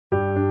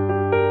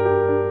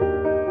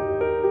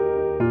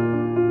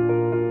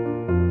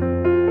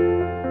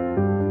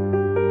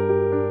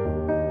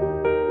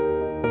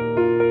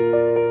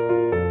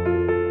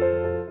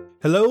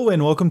Hello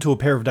and welcome to a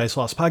Pair of Dice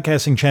Lost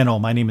podcasting channel.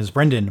 My name is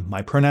Brendan,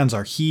 my pronouns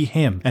are he,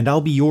 him, and I'll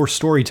be your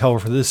storyteller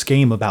for this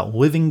game about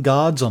living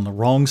gods on the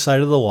wrong side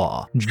of the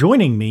law.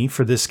 Joining me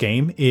for this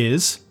game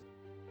is...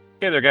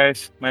 Hey there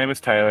guys, my name is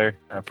Tyler.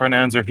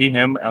 Pronouns are he,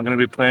 him. I'm going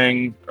to be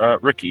playing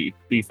Ricky,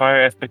 the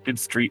fire-aspected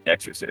street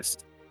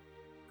exorcist.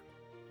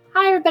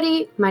 Hi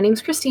everybody, my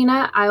name's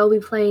Christina. I will be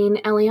playing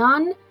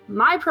Elion.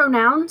 My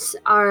pronouns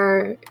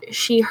are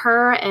she,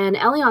 her, and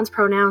Elion's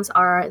pronouns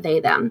are they,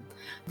 them.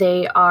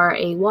 They are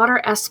a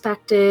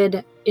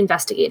water-aspected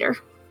investigator.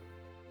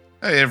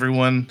 Hi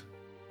everyone,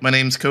 my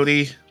name's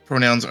Cody.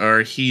 Pronouns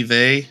are he,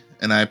 they,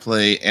 and I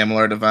play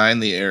Amalar Divine,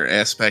 the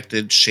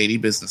air-aspected shady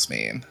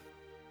businessman.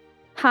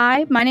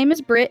 Hi, my name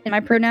is Britt, and my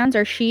pronouns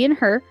are she and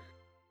her.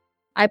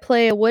 I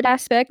play a wood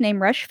aspect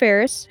named Rush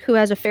Ferris, who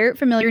has a ferret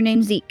familiar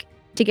named Zeke.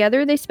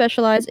 Together, they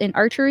specialize in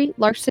archery,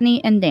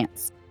 larceny, and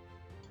dance.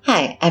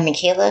 Hi, I'm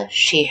Michaela,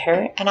 she,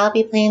 her, and I'll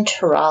be playing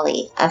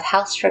Tirali of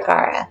House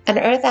Regara, an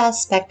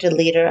earth-aspected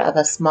leader of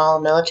a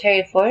small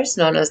military force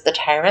known as the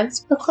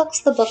Tyrants, who cooks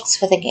the books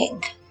for the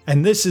gang.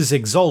 And this is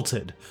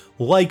Exalted,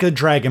 like a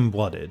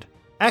dragon-blooded.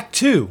 Act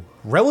 2,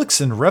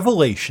 Relics and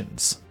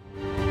Revelations.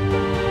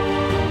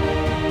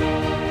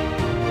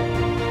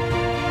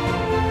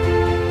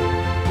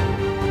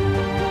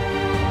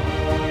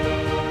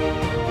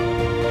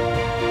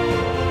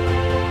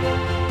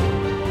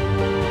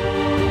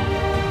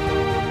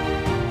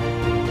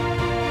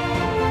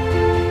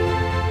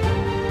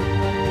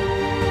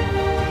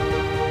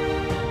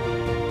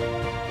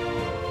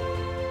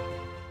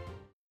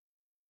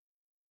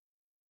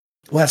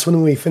 Last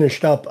one we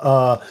finished up,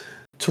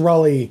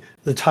 Tirali,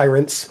 the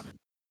Tyrants,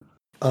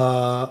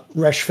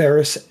 Resh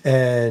Ferris,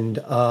 and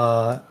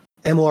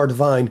Amalar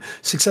Divine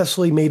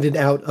successfully made it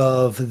out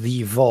of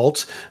the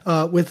vault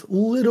with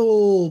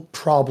little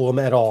problem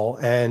at all,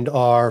 and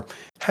are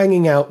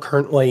hanging out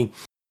currently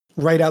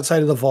right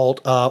outside of the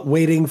vault,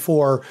 waiting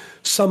for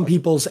some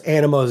people's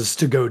animas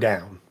to go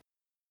down.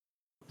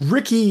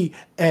 Ricky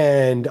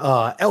and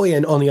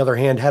Elian, on the other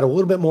hand, had a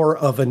little bit more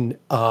of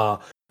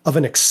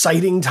an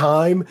exciting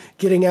time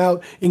getting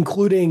out,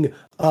 including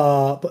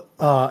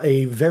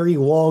a very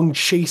long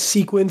chase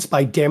sequence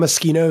by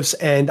Damaskinos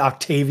and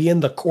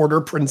Octavian, the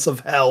Quarter Prince of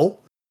Hell,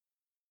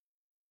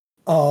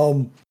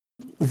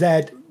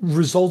 that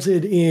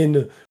resulted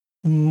in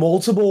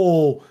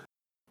multiple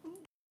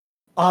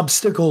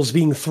obstacles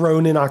being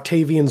thrown in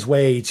Octavian's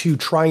way to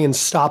try and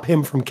stop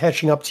him from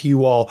catching up to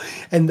you all.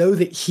 And though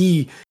that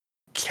he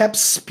kept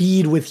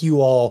speed with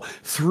you all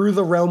through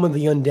the realm of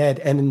the undead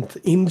and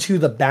into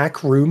the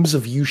back rooms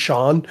of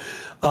Yushan,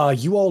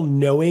 you all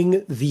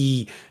knowing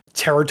the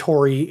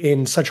territory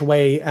in such a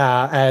way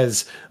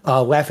as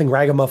Laughing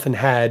Ragamuffin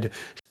had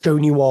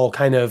shown you all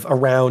kind of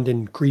around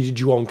and greeted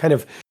you all and kind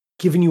of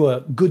given you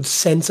a good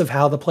sense of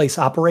how the place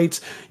operates.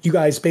 You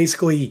guys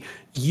basically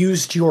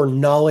used your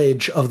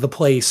knowledge of the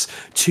place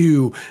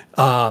to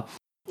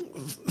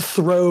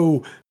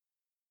throw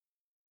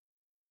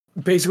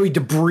basically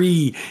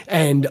debris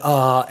and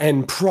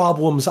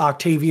problems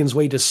Octavian's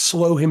way to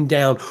slow him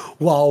down,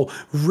 while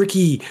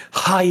Ricky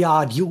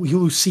Hayad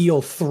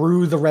Lucille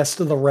through the rest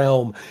of the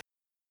realm.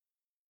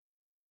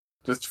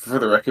 Just for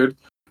the record,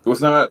 it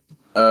was not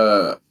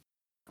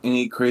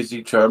any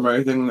crazy charm or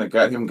anything that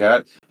got him.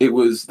 It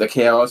was the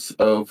chaos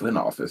of an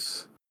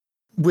office.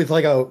 With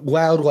like a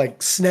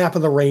loud snap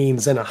of the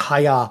reins and a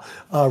hiya,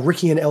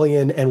 Ricky and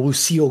Elian and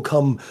Lucille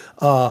come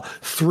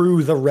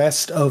through the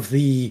rest of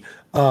the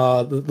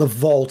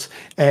vault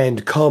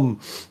and come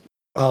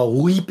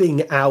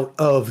leaping out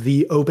of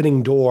the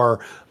opening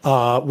door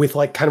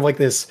with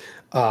this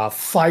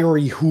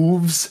fiery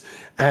hooves,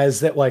 as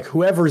that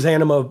whoever's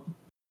anima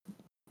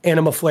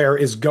flare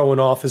is going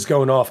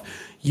off.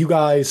 You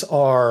guys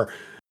are,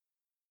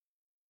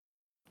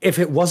 if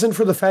it wasn't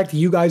for the fact that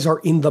you guys are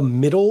in the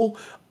middle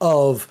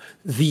of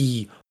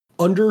the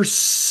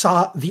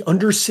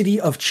undercity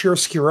of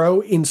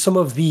Chiaroscuro, in some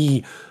of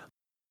the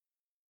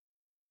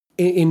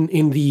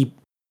in the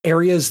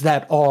areas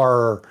that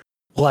are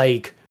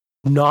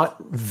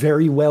not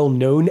very well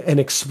known and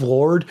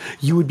explored,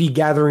 you would be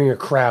gathering a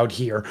crowd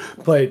here.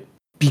 But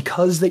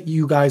because that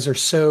you guys are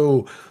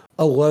so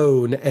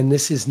alone, and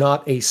this is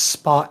not a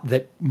spot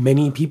that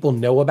many people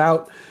know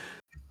about,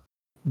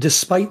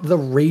 despite the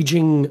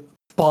raging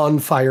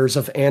bonfires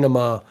of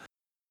anima,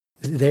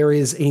 there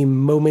is a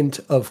moment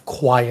of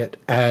quiet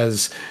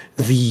as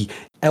the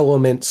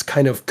elements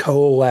kind of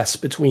coalesce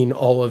between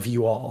all of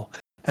you all,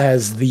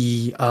 as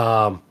the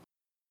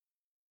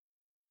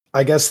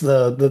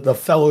the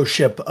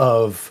fellowship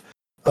of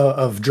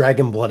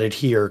Dragon-Blooded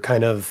here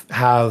kind of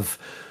have,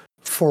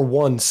 for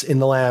once in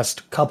the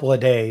last couple of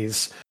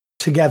days,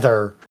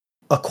 together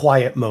a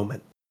quiet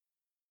moment.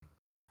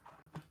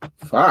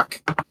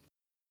 Fuck.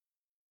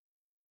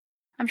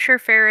 I'm sure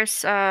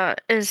Ferris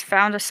has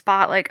found a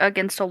spot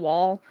against a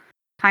wall,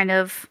 kind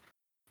of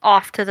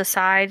off to the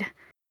side,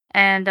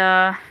 and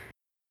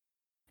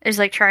is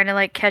trying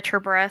to catch her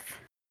breath.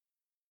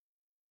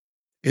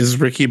 Is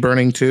Ricky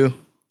burning too?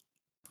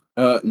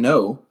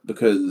 No,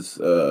 because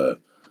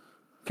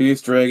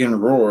Fierce Dragon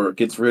Roar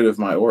gets rid of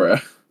my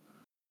aura.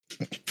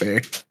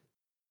 Fair.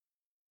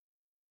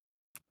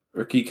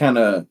 Ricky kind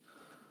of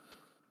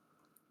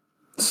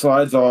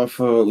slides off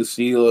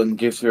Lucille and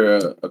gives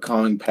her a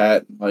calming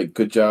pat, like,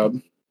 good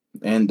job,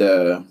 and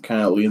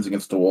kind of leans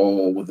against the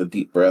wall with a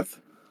deep breath.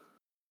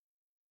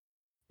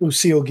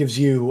 Lucille gives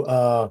you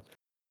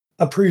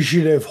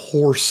appreciative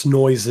hoarse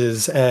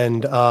noises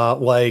and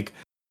like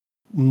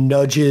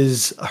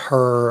nudges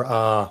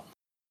her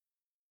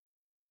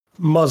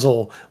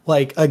muzzle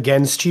like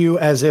against you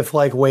as if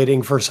like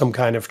waiting for some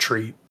kind of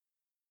treat.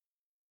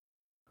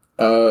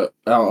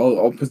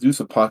 I'll produce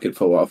a pocket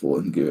falafel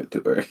and give it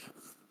to her.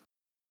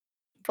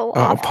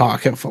 Oh,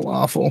 pocket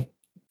falafel.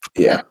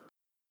 Yeah.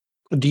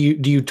 Do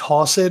you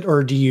toss it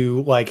or do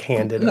you like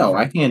hand it No, over?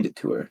 I hand it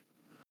to her.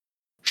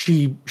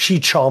 She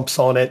chomps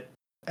on it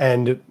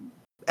and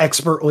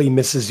expertly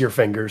misses your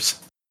fingers.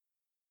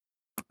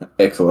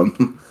 Excellent.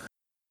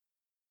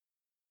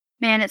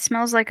 Man, it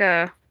smells like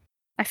I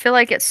feel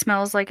like it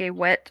smells like a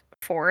wet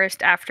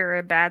forest after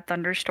a bad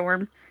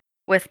thunderstorm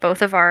with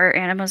both of our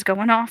animas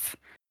going off.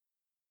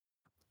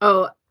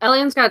 Oh,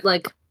 Elian's got,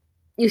 like,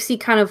 you see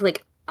kind of,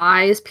 like,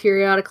 eyes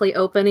periodically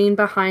opening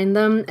behind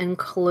them and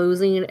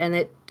closing, and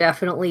it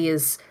definitely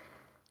is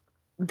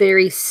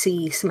very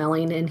sea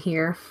smelling in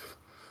here.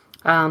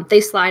 They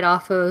slide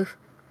off of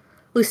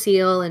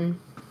Lucille and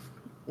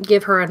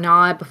give her a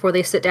nod before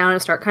they sit down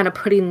and start kind of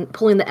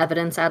pulling the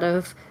evidence out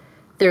of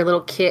their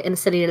little kit and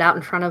setting it out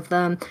in front of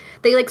them.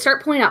 They like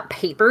start pulling out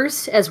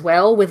papers as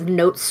well with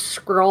notes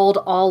scrawled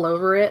all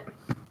over it,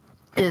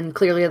 and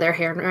clearly their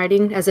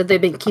handwriting, as if they've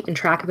been keeping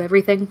track of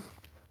everything.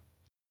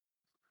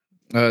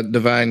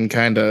 Divine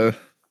kind of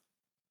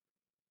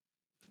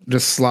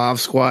just Slav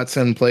squats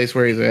in place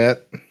where he's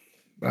at,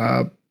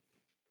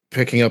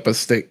 picking up a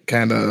stick,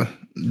 kind of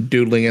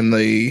doodling in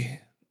the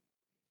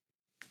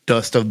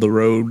dust of the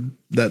road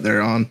that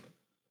they're on.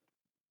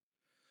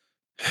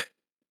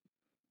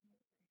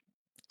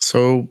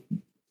 So,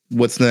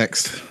 what's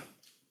next?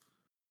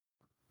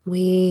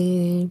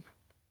 We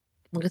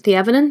look at the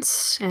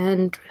evidence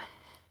and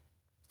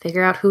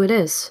figure out who it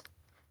is.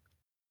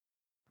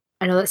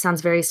 I know that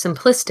sounds very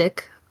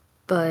simplistic,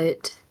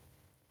 but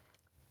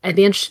I'd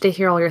be interested to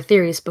hear all your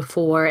theories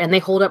before, and they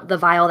hold up the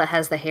vial that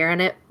has the hair in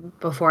it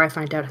before I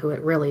find out who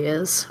it really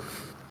is.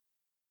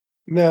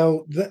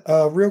 Now,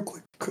 real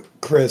quick,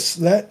 Chris,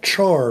 that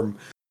charm,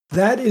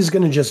 that is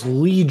going to just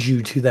lead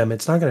you to them.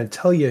 It's not going to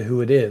tell you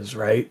who it is,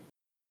 right?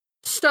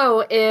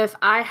 So, if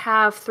I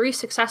have 3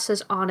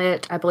 successes on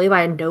it, I believe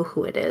I know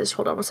who it is.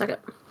 Hold on one second.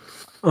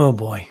 Oh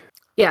boy.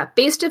 Yeah,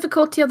 base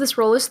difficulty of this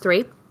roll is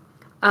 3.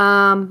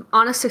 On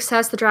a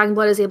success, the Dragon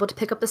Blood is able to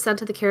pick up the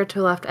scent of the character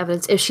who left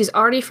evidence. If she's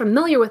already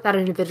familiar with that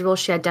individual,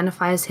 she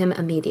identifies him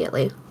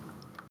immediately.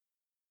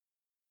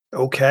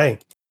 Okay.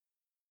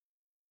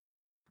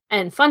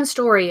 And fun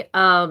story,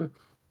 I'm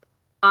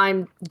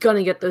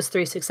gonna get those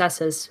 3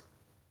 successes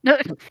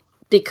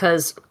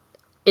because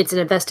it's an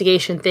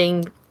investigation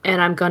thing,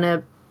 and I'm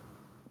gonna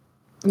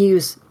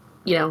use,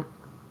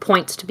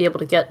 points to be able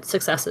to get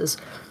successes.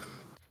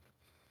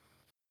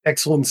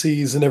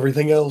 Excellencies and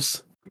everything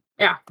else.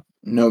 Yeah.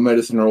 No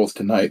medicine rolls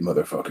tonight,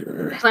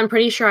 motherfucker. So I'm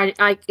pretty sure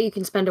you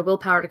can spend a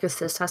willpower to get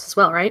this test as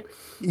well, right?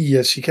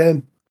 Yes, you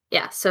can.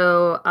 Yeah,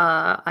 so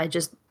I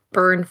just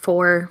burn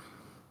 4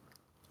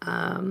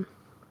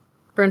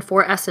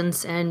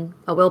 essence and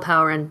a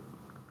willpower and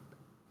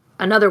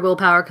another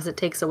willpower because it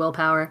takes a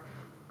willpower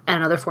and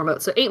another 4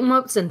 motes. So 8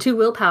 motes and 2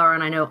 willpower,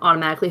 and I know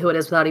automatically who it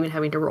is without even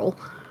having to roll.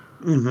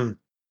 Mm-hmm.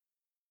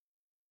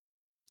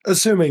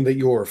 Assuming that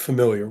you're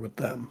familiar with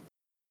them.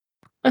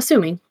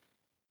 Assuming.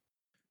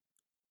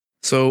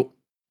 So,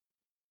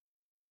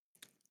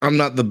 I'm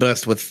not the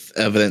best with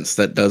evidence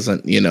that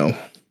doesn't,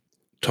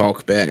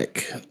 talk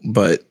back,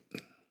 but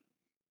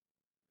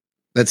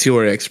that's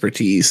your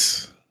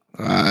expertise.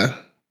 You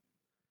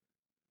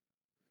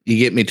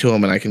get me to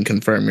him and I can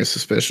confirm your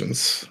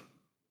suspicions.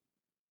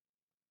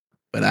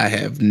 But I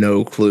have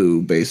no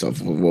clue based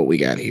off of what we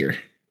got here.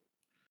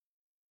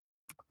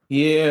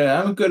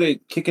 Yeah, I'm good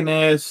at kicking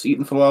ass,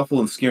 eating falafel,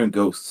 and scaring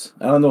ghosts.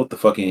 I don't know what the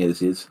fuck any of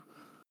this is.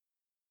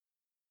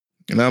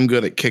 And I'm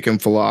good at kicking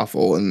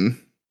falafel and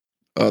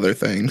other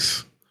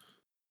things.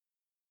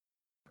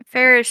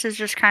 Ferris is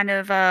just kind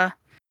of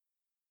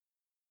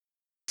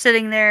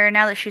sitting there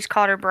now that she's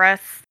caught her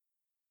breath.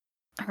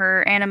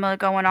 Her anima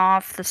going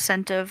off, the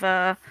scent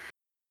of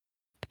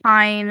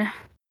pine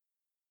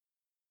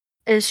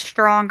is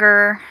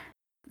stronger.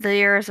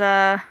 There's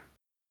the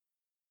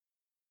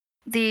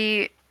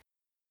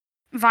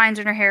vines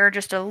in her hair are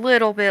just a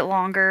little bit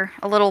longer,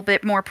 a little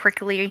bit more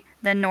prickly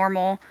than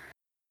normal,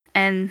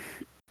 and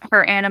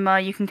her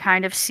anima, you can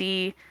kind of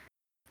see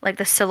like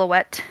the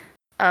silhouette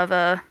of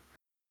a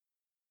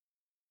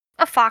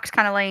fox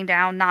kind of laying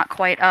down, not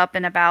quite up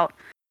and about.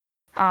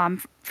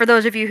 For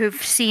those of you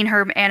who've seen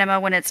her anima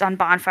when it's on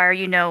bonfire,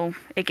 you know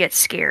it gets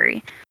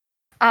scary.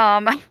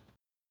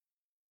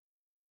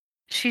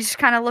 She's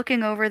kind of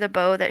looking over the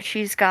bow that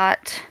she's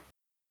got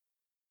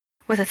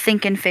with a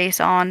thinking face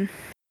on.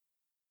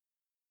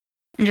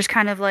 And just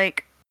kind of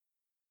like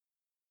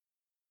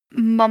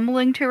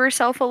mumbling to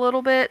herself a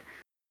little bit,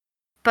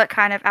 but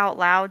kind of out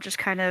loud, just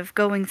kind of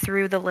going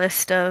through the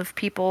list of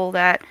people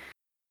that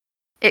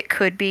it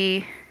could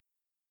be,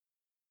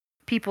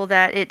 people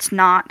that it's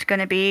not going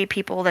to be,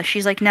 people that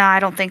she's like, nah, I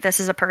don't think this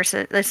is a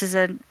person, this is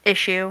an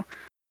issue.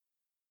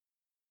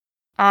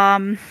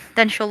 Then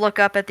she'll look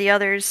up at the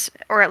others,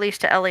 or at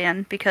least to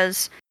Elian,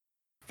 because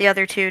the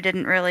other two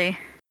didn't really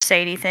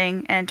say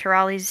anything, and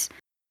Tirali's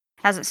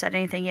hasn't said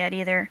anything yet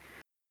either.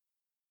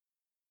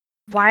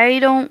 Why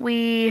don't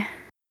we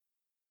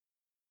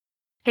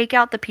take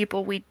out the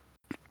people we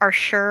are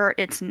sure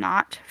it's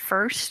not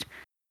first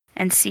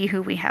and see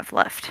who we have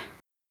left?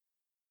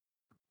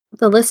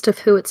 The list of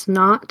who it's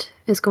not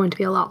is going to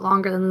be a lot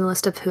longer than the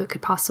list of who it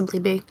could possibly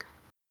be.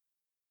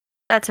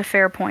 That's a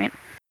fair point.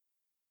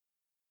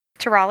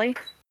 Tirali?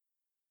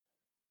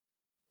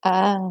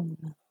 I've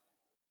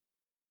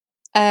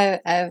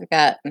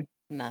got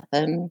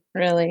nothing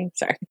really.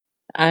 Sorry.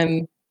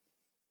 I'm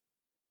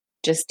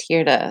just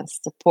here to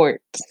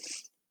support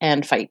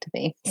and fight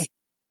things.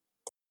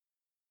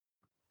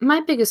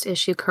 My biggest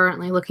issue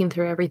currently, looking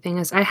through everything,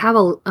 is I have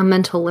a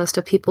mental list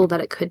of people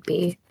that it could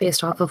be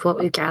based off of what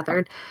we've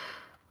gathered.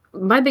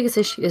 My biggest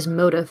issue is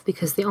motive,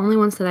 because the only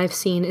ones that I've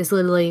seen is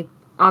literally,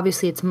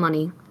 obviously it's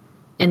money,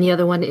 and the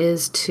other one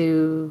is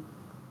to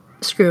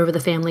screw over the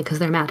family because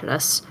they're mad at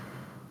us.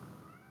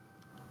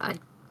 I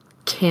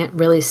can't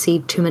really see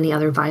too many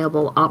other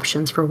viable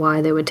options for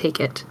why they would take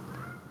it.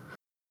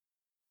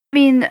 I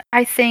mean,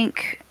 I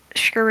think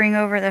screwing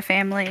over the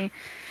family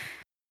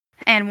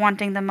and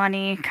wanting the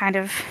money kind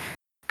of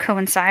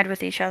coincide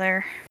with each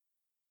other,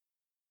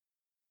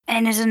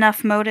 and is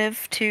enough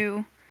motive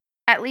to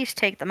at least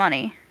take the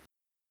money.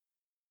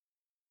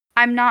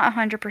 I'm not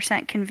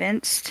 100%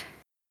 convinced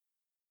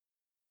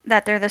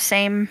that they're the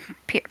same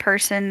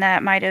person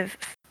that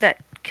that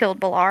killed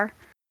Balar,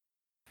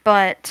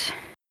 but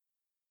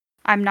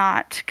I'm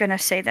not gonna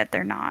say that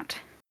they're not.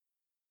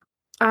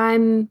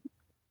 I'm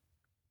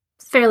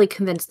fairly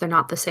convinced they're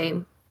not the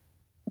same,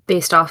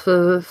 based off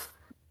of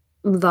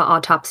the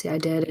autopsy I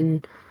did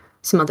and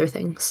some other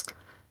things.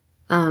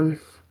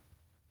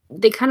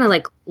 They kind of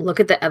like look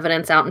at the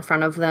evidence out in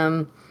front of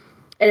them,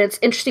 and it's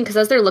interesting because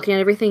as they're looking at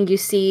everything, you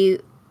see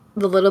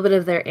the little bit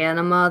of their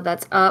anima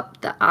that's up,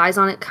 the eyes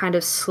on it kind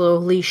of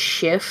slowly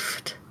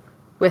shift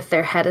with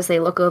their head as they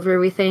look over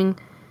everything,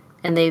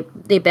 and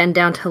they bend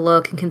down to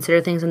look and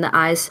consider things, and the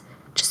eyes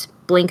just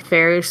blink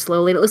very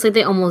slowly. And it looks like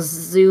they almost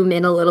zoom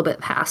in a little bit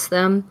past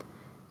them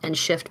and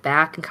shift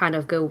back and kind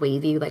of go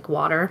wavy like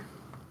water.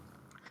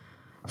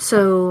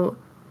 So,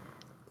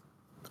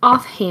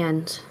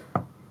 offhand,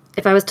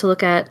 if I was to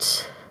look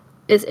at,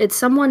 it's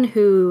someone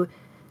who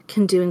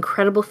can do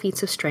incredible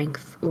feats of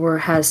strength or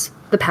has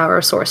the power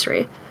of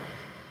sorcery.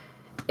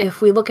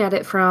 If we look at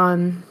it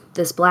from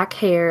this black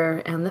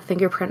hair and the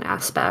fingerprint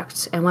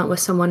aspect and went with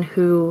someone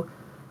who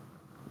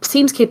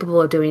seems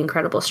capable of doing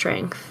incredible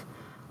strength,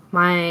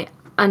 my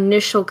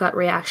initial gut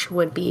reaction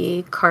would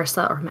be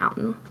Karsa or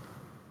Mountain.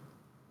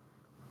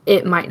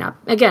 It might not.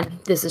 Again,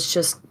 this is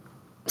just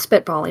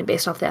spitballing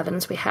based off the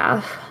evidence we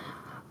have.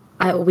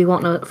 We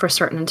won't know for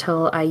certain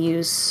until I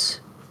use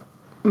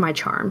my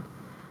charm.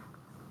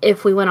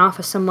 If we went off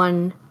of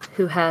someone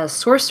who has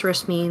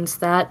sorceress means,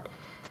 that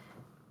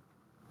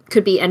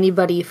could be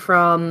anybody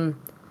from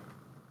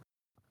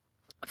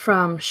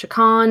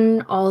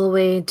Shakan all the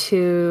way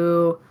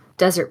to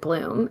Desert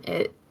Bloom.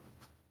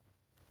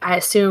 I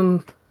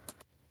assume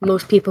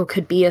most people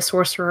could be a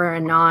sorcerer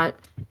and not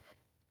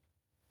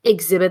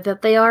exhibit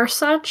that they are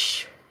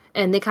such,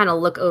 and they kind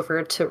of look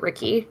over to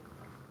Ricky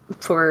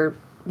for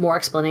more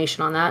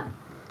explanation on that.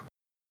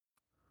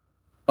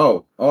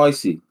 Oh, I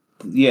see.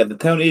 Yeah, the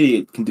town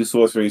idiot can do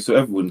sorcery, so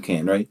everyone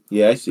can, right?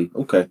 Yeah, I see.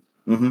 Okay.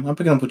 I'm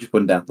picking up what you're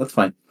putting down. That's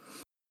fine.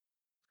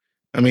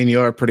 I mean,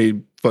 you are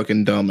pretty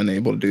fucking dumb and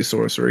able to do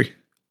sorcery.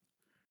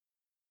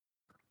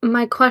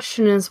 My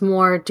question is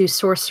more, do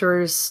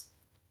sorcerers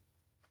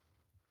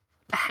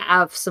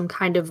have some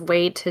kind of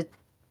way to,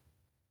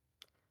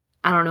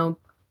 I don't know,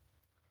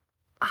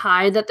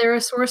 hide that they're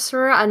a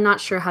sorcerer? I'm not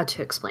sure how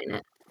to explain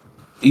it.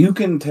 You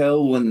can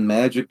tell when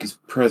magic is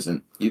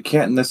present. You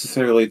can't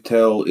necessarily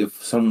tell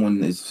if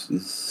someone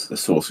is a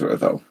sorcerer,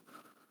 though.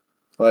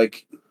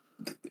 Like,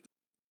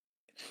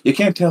 you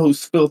can't tell who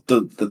spilt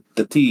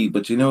the tea,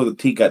 but you know the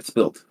tea got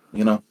spilt,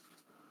 you know?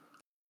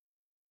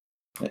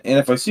 And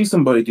if I see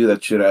somebody do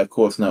that shit, I of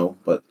course know,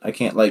 but I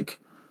can't, like,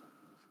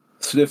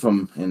 sniff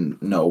them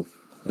and know.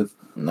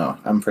 No,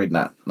 I'm afraid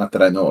not. Not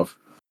that I know of.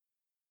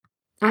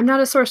 I'm not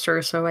a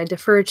sorcerer, so I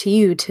defer to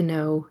you to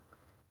know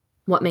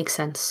what makes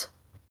sense.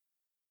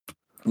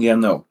 Yeah,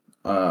 no.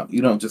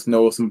 You don't just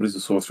know if somebody's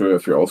a sorcerer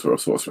if you're also a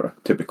sorcerer,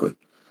 typically.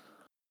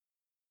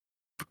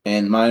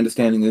 And my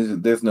understanding is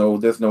that there's no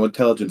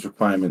intelligence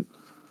requirement.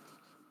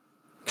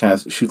 Kind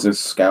of shoots a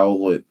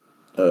scowl at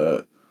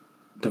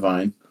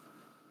Divine.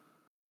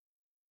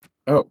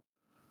 Oh,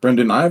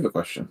 Brendan, I have a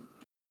question.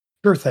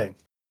 Sure thing.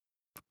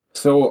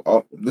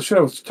 So the shit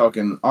I was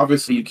talking,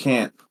 obviously you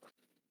can't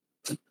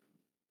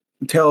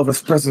tell if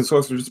a person's a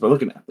sorcerer just by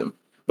looking at them.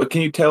 But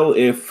can you tell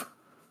if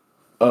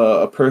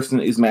a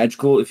person is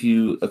magical if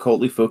you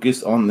occultly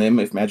focus on them,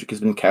 if magic has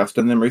been cast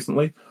on them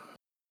recently?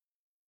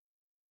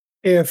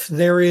 If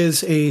there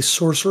is a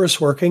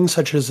sorceress working,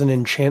 such as an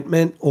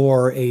enchantment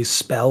or a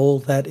spell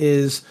that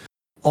is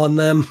on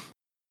them,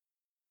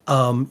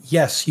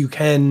 yes, you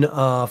can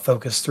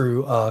focus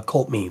through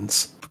cult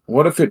means.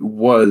 What if it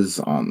was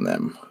on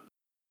them?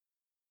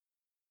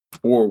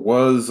 Or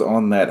was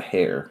on that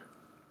hair?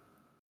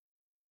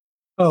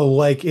 Oh,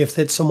 like if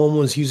that someone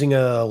was using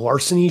a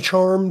larceny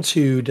charm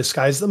to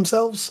disguise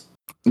themselves?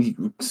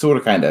 Sort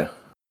of, kind of.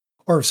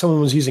 Or if someone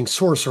was using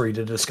sorcery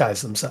to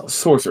disguise themselves?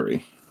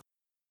 Sorcery.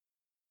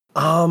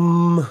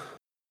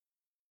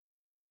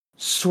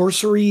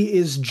 Sorcery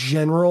is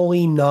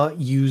generally not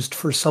used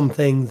for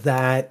something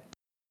that...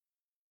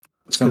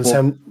 It's going to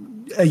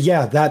sound...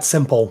 yeah, that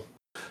simple.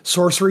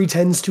 Sorcery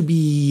tends to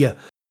be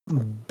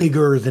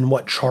bigger than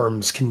what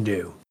charms can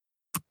do.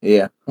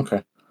 Yeah,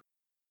 okay.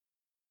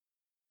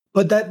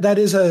 But that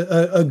is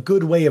a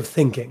good way of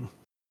thinking.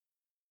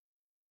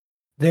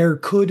 There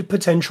could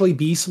potentially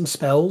be some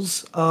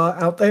spells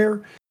out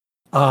there,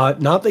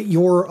 not that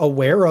you're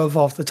aware of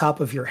off the top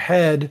of your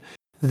head,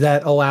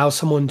 that allow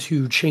someone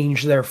to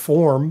change their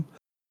form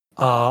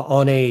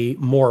on a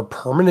more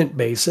permanent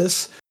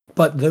basis.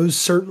 But those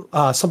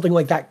something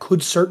like that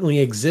could certainly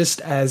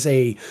exist as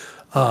a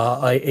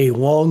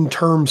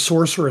long-term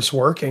sorceress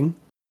working.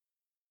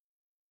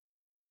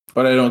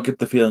 But I don't get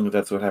the feeling that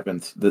that's what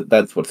happened.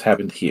 That's what's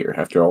happened here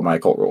after all my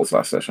occult rolls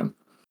last session.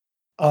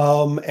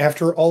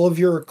 After all of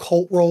your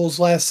occult rolls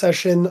last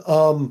session,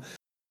 I'm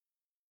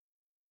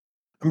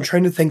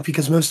trying to think,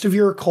 because most of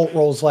your occult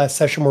rolls last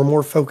session were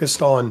more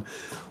focused on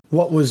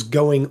what was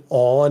going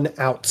on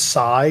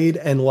outside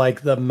and like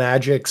the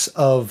magics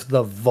of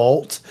the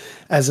vault,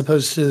 as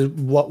opposed to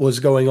what was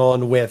going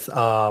on with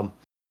the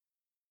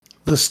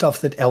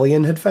stuff that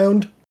Elian had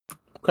found.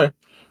 Okay.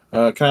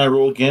 Can I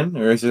roll again,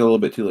 or is it a little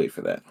bit too late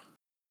for that?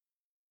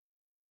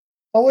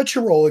 I'll let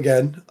you roll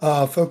again,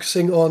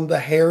 focusing on the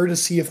hair to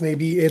see if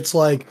maybe it's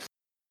like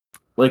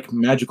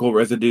magical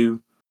residue.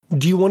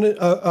 Do you want to?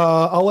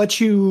 I'll let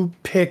you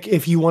pick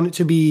if you want it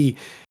to be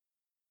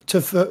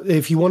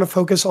if you want to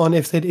focus on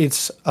if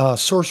it's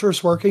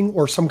sorceress working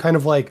or some kind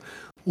of like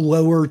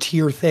lower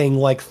tier thing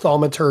like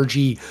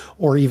thaumaturgy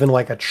or even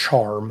like a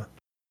charm.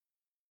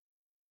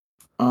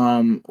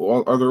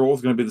 Well, are the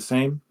rolls going to be the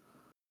same?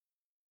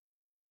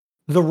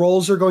 The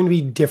rolls are going to be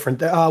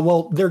different.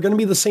 Well, they're going to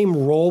be the same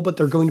roll, but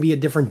they're going to be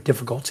at different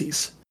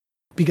difficulties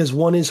because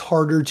one is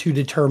harder to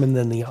determine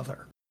than the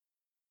other.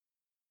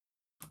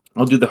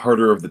 I'll do the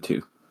harder of the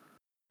two.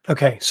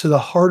 Okay, so the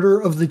harder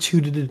of the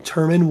two to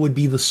determine would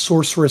be the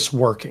sorceress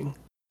working.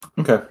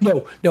 Okay.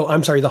 No,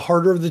 I'm sorry. The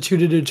harder of the two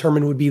to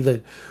determine would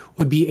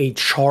be a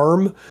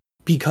charm,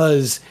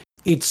 because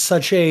it's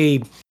such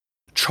a...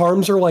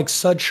 Charms are like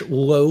such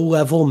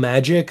low-level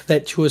magic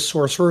that to a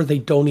sorcerer, they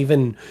don't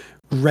even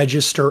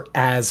register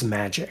as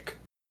magic.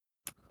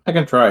 I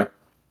can try.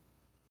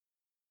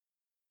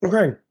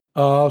 Okay.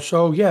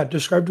 So yeah,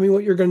 describe to me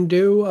what you're going to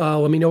do.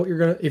 Let me know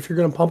what if you're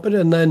going to pump it,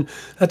 and then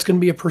that's going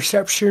to be a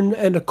perception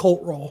and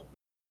occult roll.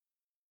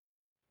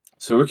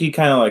 So Ricky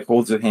kind of like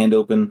holds his hand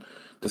open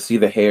to see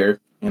the hair,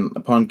 and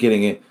upon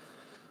getting it,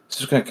 it's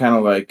just going to kind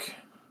of like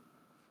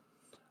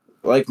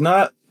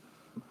not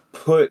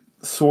put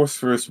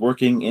sorceress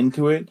working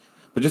into it,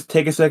 but just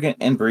take a second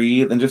and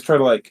breathe and just try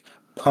to like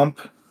pump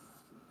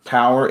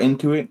power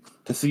into it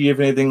to see if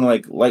anything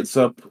like lights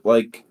up,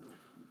 like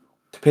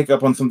to pick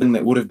up on something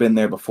that would have been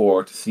there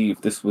before, to see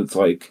if this was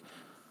like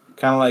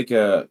kind of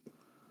like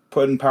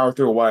putting power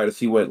through a wire to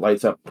see what it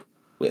lights up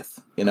with,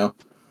 you know?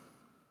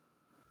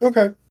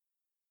 Okay.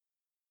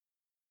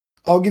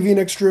 I'll give you an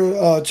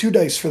extra 2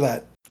 dice for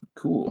that.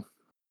 Cool.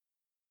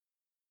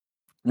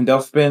 And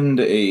I'll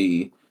spend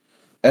a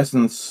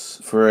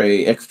essence for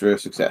a extra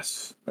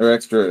success or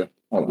extra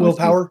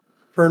Willpower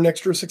for an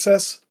extra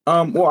success.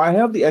 Well, I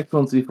have the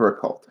excellency for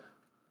occult,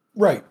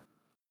 right?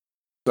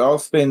 So I'll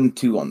spend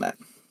 2 on that.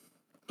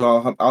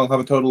 So I'll have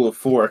a total of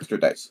 4 extra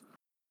dice.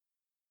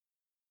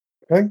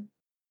 Okay.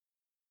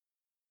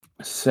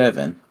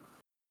 7.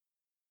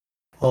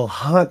 Well,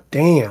 hot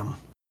damn.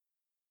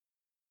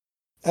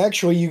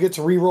 Actually, you get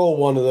to re-roll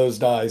one of those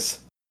dice.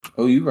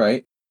 Oh, you're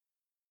right.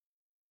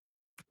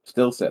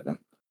 Still 7.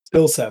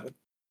 Still 7.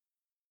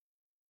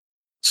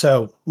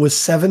 So, with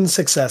 7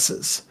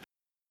 successes,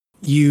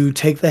 you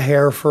take the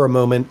hair for a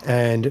moment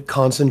and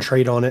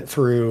concentrate on it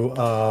through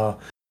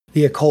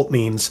the occult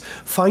means.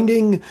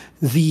 Finding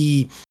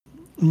the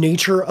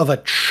nature of a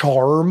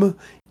charm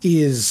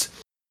is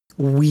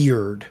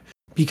weird,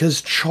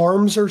 because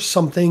charms are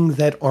something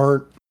that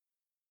aren't...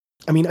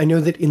 I mean, I know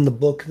that in the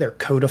book they're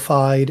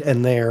codified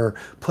and they're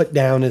put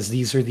down as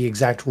these are the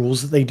exact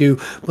rules that they do,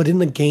 but in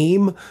the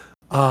game,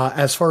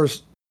 as far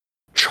as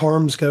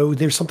charms go,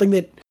 there's something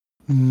that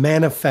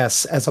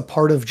manifests as a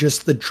part of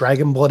just the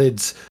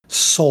dragon-blooded's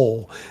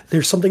soul.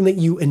 There's something that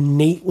you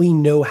innately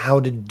know how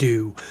to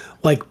do,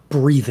 like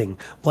breathing,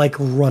 like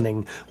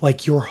running,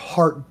 like your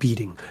heart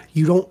beating.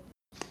 You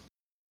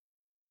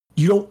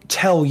don't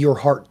tell your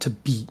heart to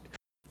beat.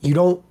 You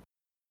don't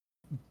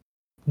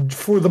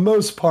for the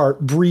most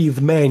part, breathe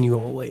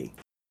manually.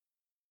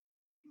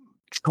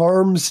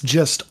 Charms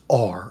just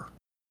are.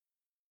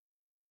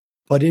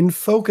 But in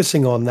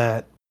focusing on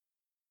that,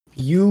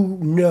 you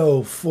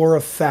know for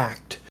a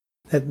fact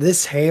that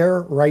this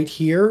hair right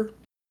here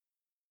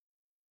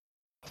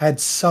had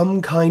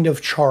some kind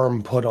of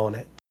charm put on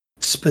it,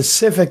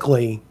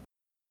 specifically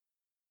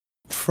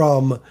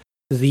from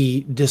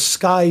the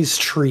disguise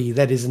tree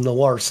that is in the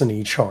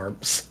larceny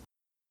charms.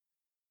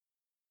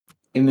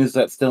 And is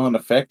that still in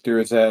effect, or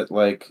is that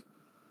like...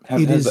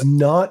 It is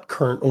not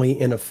currently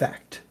in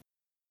effect.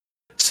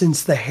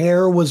 Since the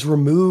hair was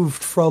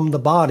removed from the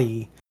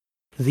body,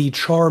 the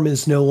charm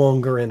is no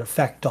longer in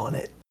effect on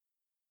it.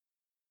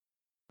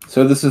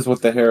 So this is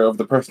what the hair of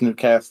the person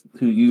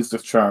who used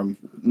this charm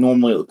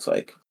normally looks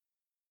like.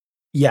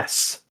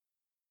 Yes.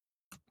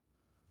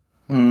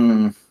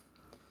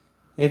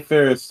 Hey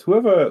Ferris,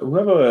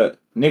 whoever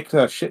nicked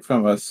our shit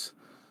from us,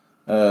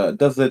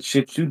 does that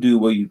shit you do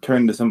where you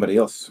turn to somebody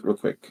else real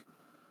quick.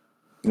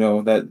 You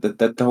know,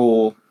 that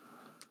whole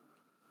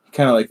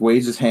kind of like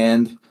waves his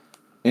hand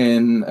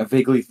in a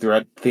vaguely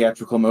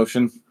theatrical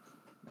motion.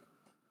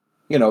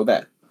 You know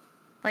that.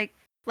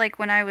 Like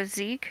when I was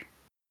Zeke?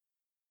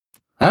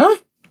 Huh?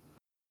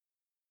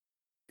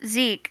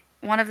 Zeke,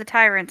 one of the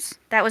tyrants.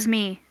 That was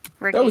me,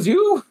 Ricky. That was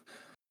you?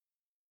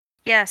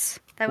 Yes,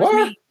 that was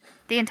What? me.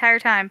 The entire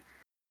time.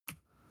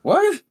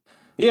 What?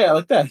 Yeah,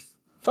 like that.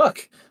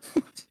 Fuck.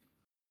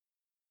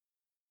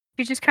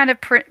 She just kind of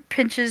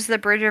pinches the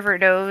bridge of her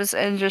nose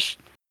and just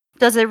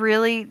does a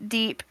really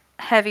deep,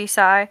 heavy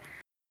sigh.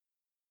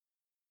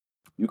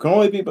 You can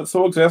only be but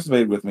so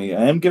exacerbated with me.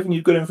 I am giving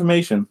you good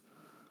information.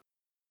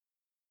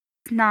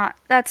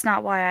 That's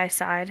not why I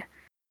sighed.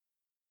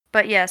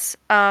 But yes,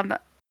 so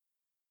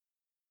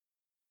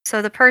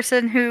the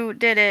person who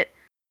did it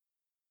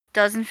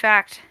does in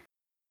fact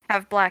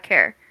have black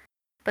hair,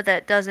 but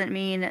that doesn't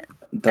mean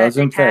that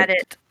they had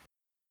it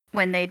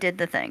when they did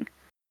the thing.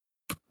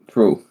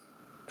 True.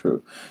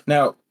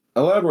 Now,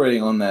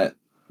 elaborating on that,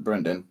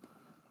 Brendan,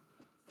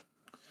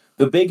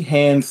 the big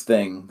hands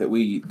thing that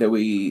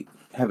we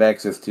have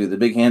access to, the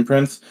big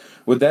handprints,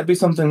 would that be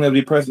something that would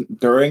be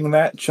present during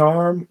that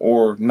charm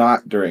or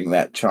not during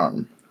that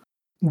charm?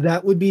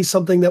 That would be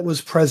something that was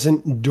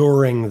present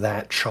during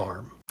that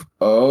charm.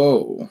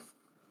 Oh.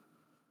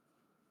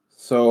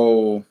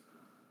 So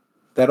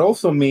that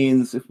also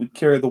means if we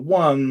carry the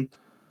one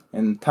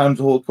and times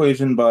the whole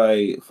equation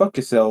by fuck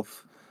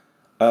yourself,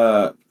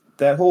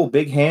 that whole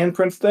big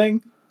handprints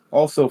thing,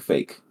 also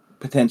fake,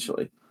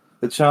 potentially.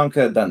 The charm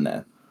could have done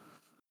that.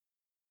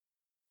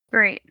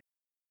 Great.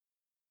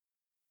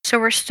 So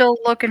we're still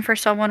looking for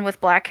someone with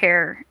black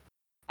hair.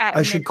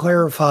 I should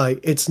clarify,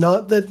 it's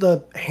not that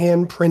the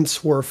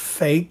handprints were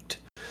faked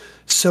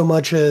so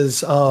much as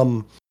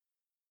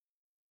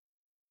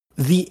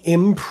the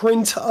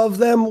imprint of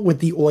them with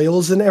the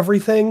oils and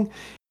everything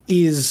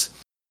is...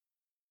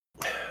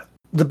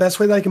 The best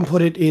way that I can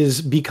put it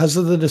is because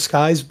of the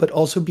disguise, but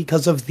also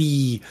because of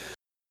the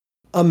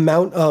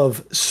amount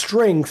of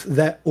strength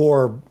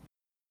or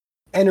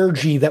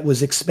energy that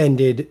was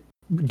expended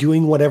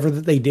doing whatever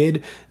that they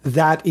did.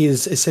 That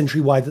is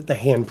essentially why that the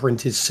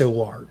handprint is so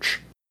large.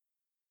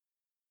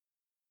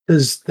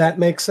 Does that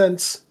make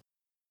sense?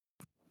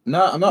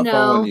 No, I'm not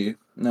following you.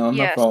 No, I'm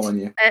not following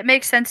you. It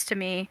makes sense to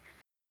me.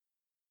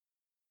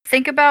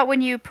 Think about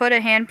when you put a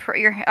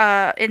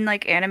handprint in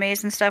like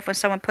animes and stuff, when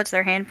someone puts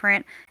their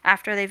handprint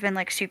after they've been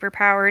like super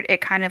powered, it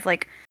kind of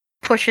like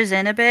pushes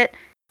in a bit,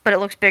 but it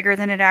looks bigger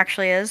than it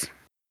actually is.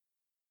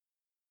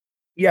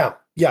 Yeah,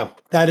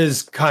 that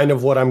is kind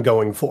of what I'm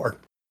going for.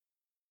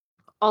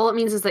 All it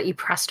means is that you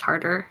pressed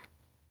harder.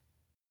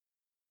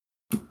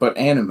 But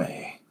anime.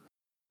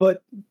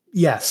 But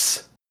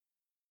yes.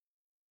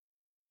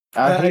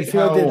 I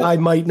feel that I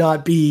might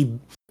not be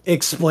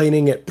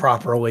explaining it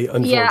properly,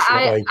 unfortunately.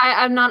 Yeah,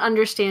 I'm not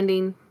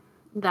understanding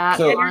that,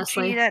 The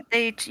honestly. energy that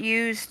they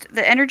used,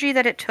 the energy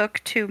that it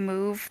took to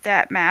move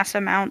that mass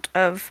amount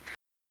of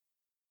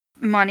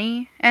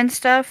money and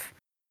stuff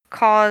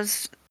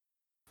caused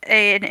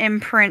an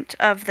imprint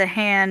of the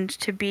hand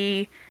to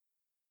be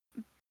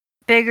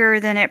bigger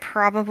than it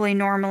probably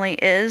normally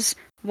is,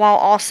 while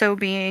also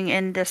being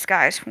in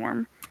disguise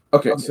form.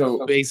 Okay,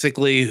 so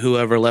basically,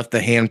 whoever left the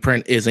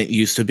handprint isn't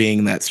used to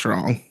being that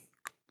strong.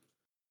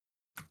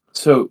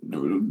 So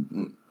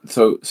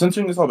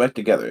cinching this all back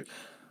together,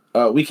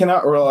 we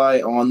cannot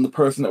rely on the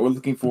person that we're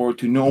looking for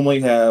to normally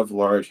have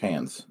large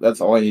hands. That's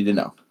all I need to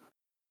know.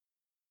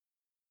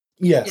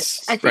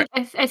 Yes.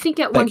 I think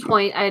at one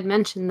point I had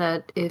mentioned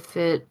that if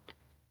it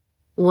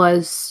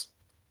was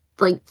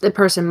like the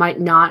person might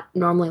not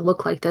normally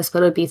look like this,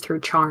 but it would be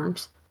through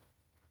charms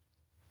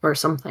or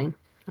something.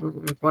 I don't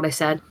remember what I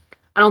said.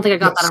 I don't think I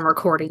got that on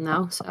recording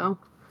though. So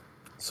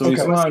we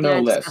somehow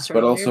know less,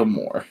 but also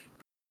more.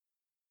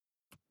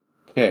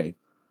 Okay.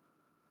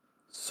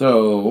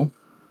 So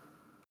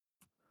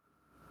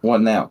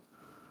what now?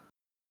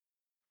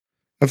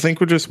 I think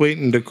we're just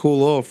waiting to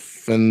cool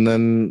off, and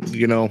then,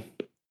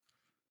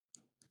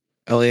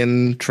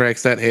 Elian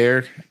tracks that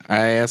hair. I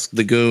ask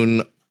the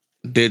goon,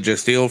 did you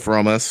steal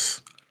from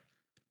us?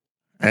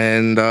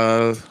 And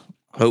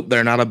hope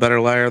they're not a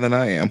better liar than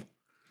I am.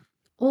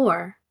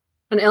 Or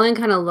an alien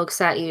kind of looks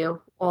at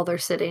you while they're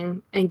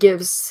sitting and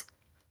gives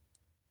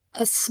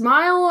a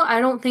smile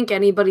I don't think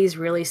anybody's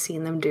really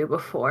seen them do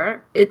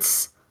before.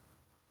 It's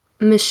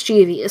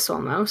mischievous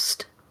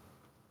almost.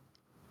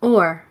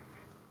 Or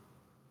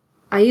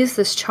I use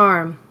this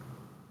charm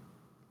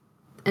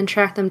and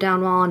track them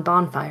down while on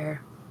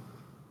bonfire.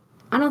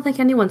 I don't think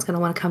anyone's going to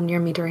want to come near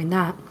me during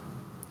that,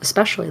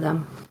 especially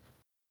them.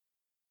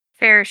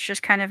 Ferris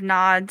just kind of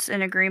nods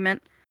in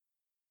agreement.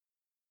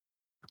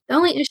 The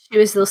only issue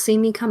is they'll see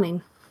me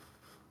coming.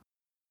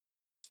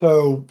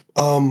 So,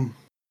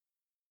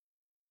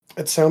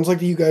 it sounds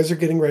like you guys are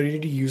getting ready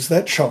to use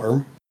that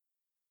charm.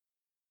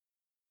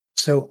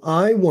 So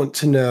I want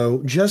to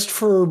know, just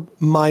for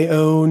my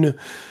own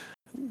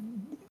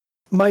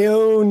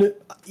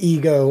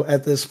ego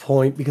at this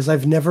point, because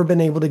I've never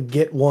been able to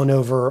get one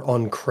over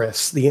on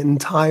Chris. The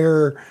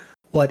entire,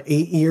 8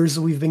 years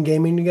that we've been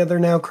gaming together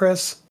now,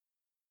 Chris?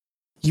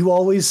 You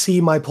always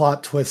see my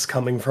plot twists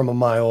coming from a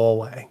mile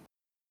away.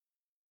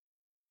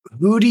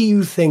 Who do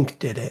you think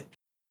did it?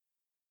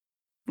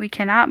 We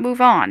cannot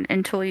move on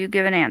until you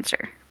give an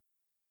answer.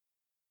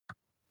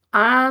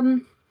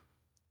 I'm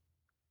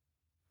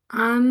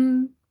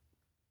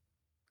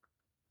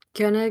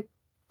gonna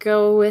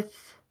go with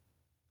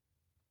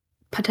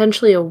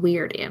potentially a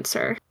weird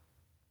answer.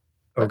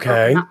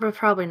 Okay. But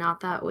probably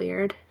not that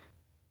weird.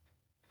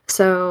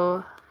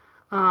 So,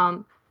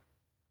 I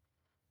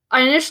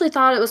initially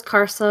thought it was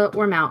Karsa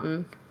or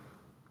Mountain,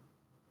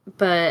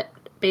 but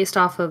based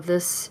off of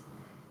this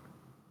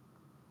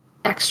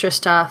extra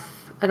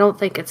stuff, I don't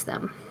think it's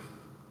them.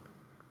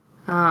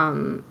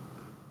 I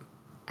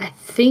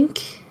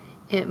think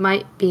it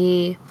might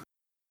be.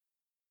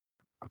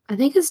 I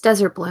think it's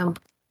Desert Bloom.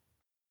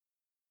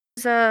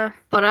 But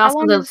I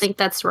also don't think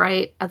that's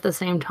right at the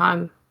same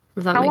time.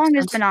 If that How makes long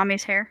sense. is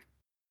Manami's hair?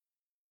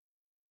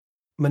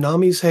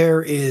 Manami's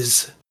hair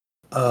is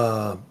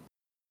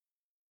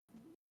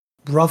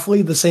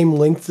roughly the same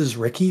length as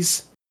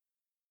Ricky's.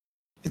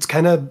 It's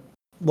kind of,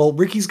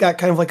 Ricky's got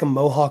kind of like a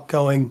mohawk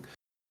going.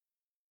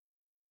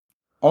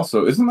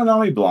 Also, isn't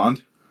Manami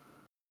blonde?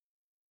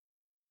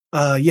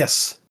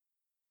 Yes.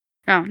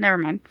 Oh, never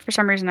mind. For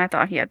some reason, I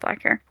thought he had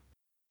black hair.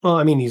 Well,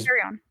 I mean, he's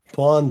Carry on.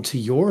 blonde to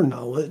your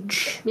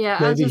knowledge. Yeah,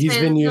 I was Maybe gonna he's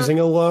say, been using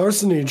a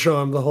larceny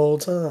charm the whole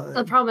time.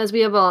 The problem is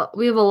we have a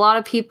lot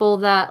of people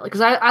that,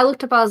 because I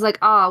looked up, I was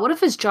like, what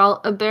if it's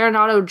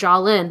Baronato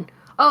Jolin?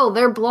 Oh,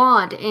 they're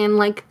blonde and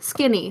like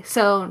skinny,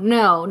 so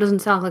no, it doesn't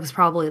sound like it's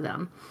probably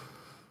them.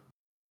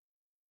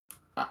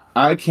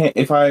 I can't.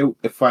 If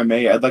I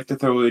may, I'd like to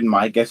throw in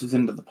my guesses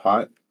into the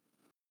pot.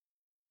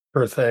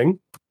 Her thing.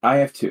 I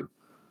have two.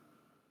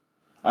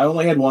 I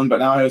only had one, but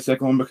now I have a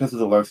second one because of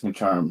the larceny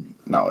charm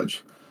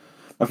knowledge.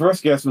 My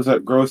first guess was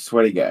that gross,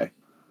 sweaty guy.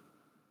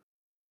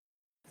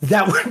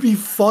 That would be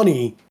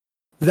funny.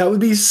 That would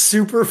be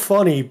super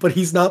funny, but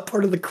he's not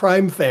part of the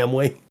crime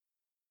family.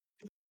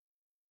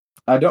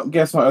 I don't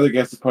guess my other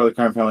guess is part of the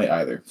crime family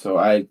either, so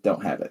I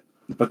don't have it.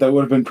 But that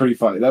would have been pretty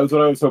funny. That was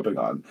what I was hoping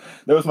on.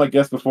 That was my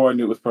guess before I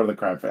knew it was part of the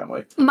crime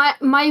family.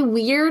 My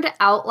weird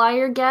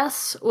outlier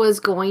guess was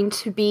going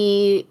to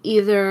be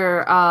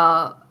either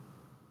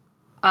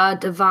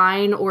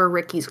Divine or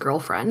Ricky's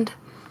girlfriend.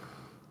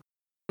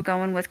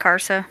 Going with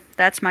Karsa.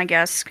 That's my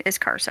guess, is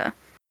Karsa.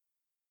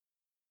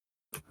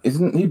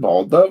 Isn't he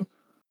bald, though?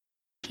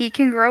 He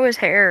can grow his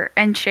hair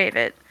and shave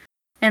it,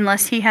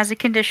 unless he has a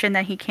condition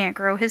that he can't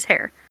grow his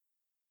hair.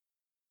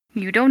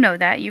 You don't know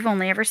that. You've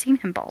only ever seen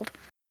him bald.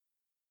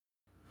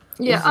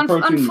 Yeah,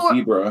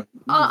 zebra.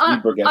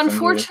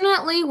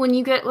 Unfortunately, when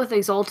you get with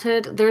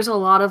Exalted, there's a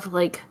lot of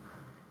like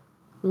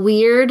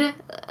weird.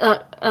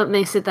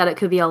 Makes it that it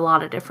could be a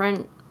lot of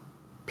different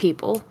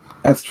people.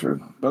 That's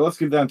true. But let's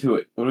get down to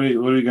it. What are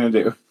we gonna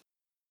do?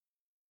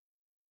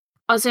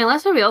 I was saying,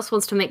 unless anybody else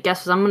wants to make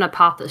guesses, I'm gonna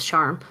pop this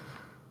charm.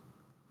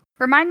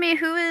 Remind me,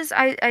 who is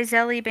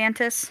Izeli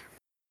Bantis?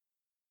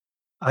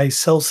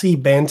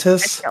 Iselsi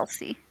Bantis?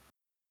 Iselsi.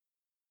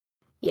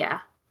 Yeah.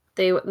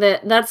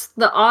 That's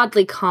the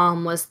oddly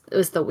calm was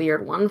the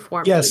weird one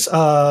for me. Yes,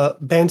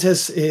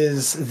 Bantis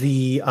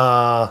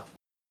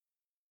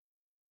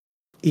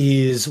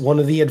is one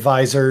of the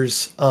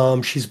advisors.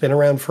 She's been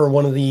around for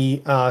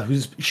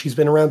she's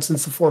been around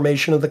since the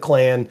formation of the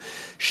clan.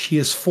 She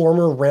is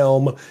former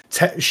realm.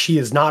 She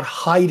is not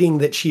hiding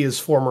that she is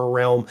former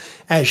realm,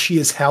 as she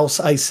is House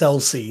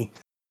Iselsi.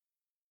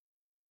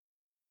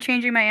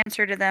 Changing my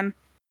answer to them.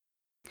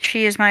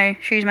 She's my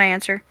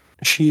answer.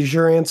 She's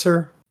your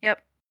answer?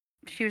 Yep.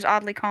 She was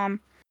oddly calm.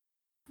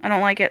 I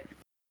don't like it.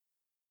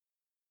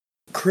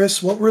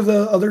 Chris, what were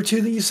the other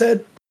two that you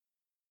said?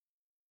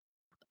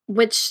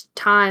 Which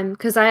time?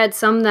 Because I had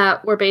some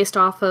that were based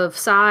off of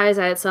size.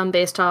 I had some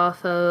based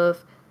off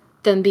of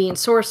them being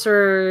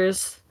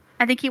sorcerers.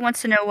 I think he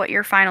wants to know what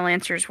your final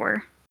answers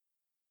were.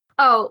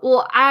 Oh,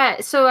 well,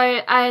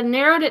 I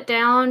narrowed it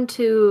down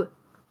to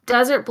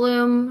Desert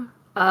Bloom,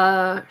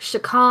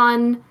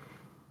 Shakan,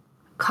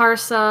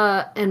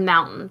 Karsa, and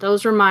Mountain.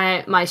 Those were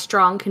my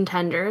strong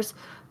contenders.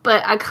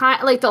 But I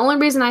the only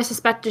reason I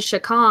suspected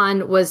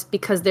Shakan was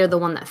because they're the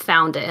one that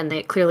found it, and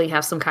they clearly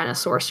have some kind of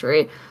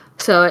sorcery.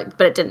 But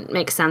it didn't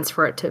make sense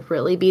for it to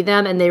really be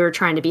them, and they were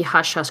trying to be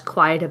hush-hush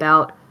quiet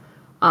about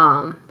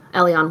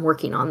Elion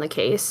working on the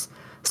case.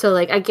 So,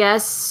 I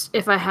guess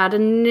if I had to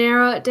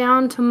narrow it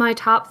down to my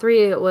top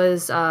 3, it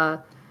was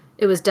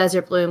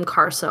Desert Bloom,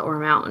 Karsa, or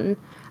Mountain.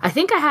 I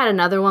think I had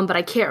another one, but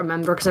I can't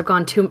remember because I've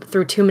gone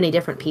through too many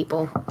different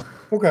people.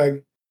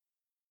 Okay.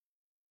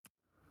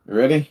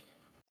 Ready?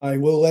 I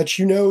will let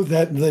you know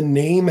that the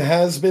name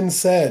has been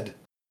said.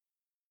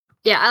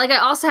 Yeah, I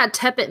also had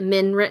Tepet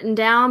Min written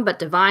down, but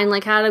Divine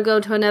had to go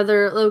to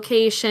another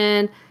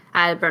location.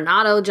 I had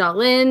Bernardo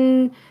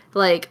Jalin.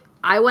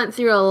 I went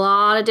through a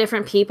lot of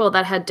different people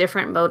that had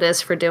different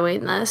motives for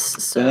doing this.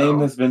 So. The name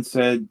has been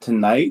said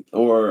tonight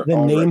or The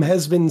already? name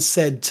has been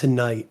said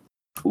tonight.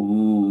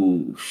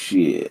 Ooh,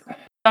 shit.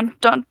 Dun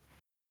dun.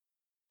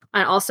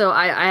 And also,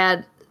 I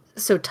had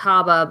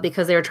Sotaba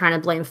because they were trying to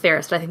blame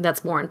Ferris, but I think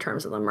that's more in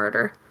terms of the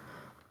murder.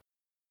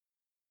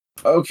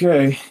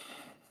 Okay.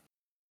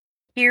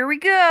 Here we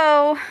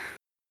go.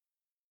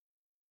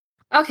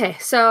 Okay,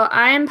 so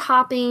I am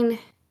popping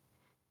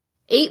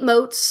 8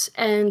 motes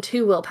and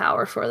 2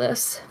 willpower for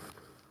this.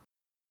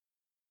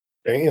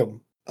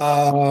 Damn.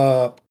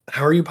 How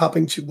are you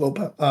popping 2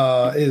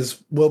 willpower?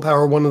 Is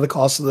willpower one of the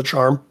costs of the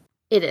charm?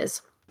 It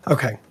is.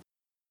 Okay.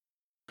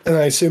 And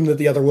I assume that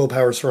the other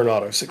willpower is for an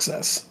auto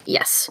success.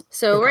 Yes.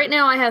 So Okay. right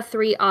now I have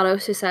 3 auto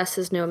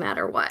successes no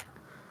matter what.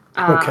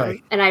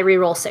 Okay. And I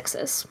reroll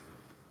 6s.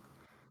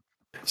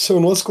 So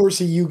unless,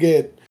 Corsi, you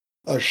get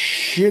a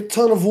shit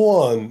ton of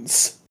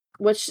 1s.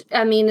 Which,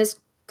 is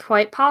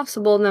quite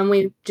possible. And then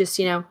we just,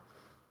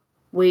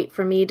 wait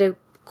for me to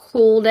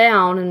cool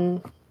down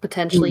and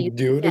potentially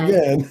do it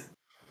again.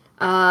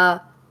 Oh,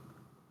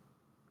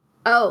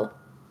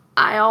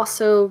 I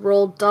also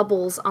rolled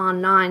doubles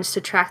on 9s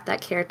to track that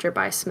character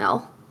by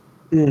smell.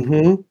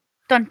 Mm-hmm.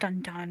 Dun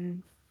dun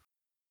dun.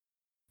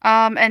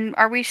 And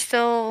are we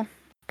still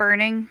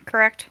burning,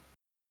 correct?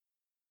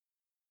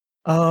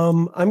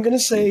 I'm going to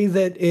say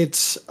that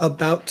it's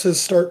about to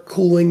start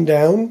cooling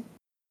down.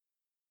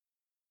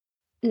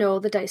 No,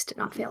 the dice did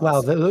not fail Wow,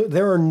 us.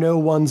 there are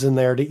no 1s in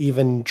there to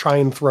even try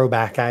and throw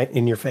back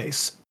in your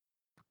face.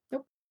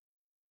 Nope.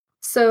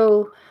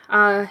 So,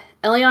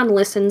 Elion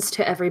listens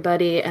to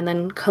everybody and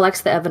then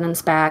collects the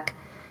evidence back,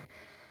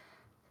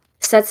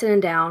 sets it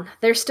down.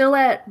 They're still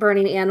at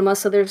Burning Anima,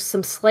 so there's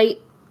some slight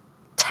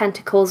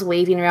tentacles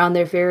waving around.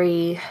 They're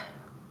very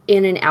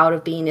in and out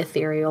of being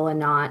ethereal and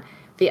not.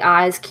 The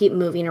eyes keep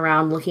moving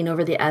around, looking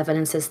over the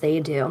evidence as they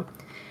do.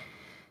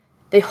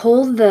 They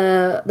hold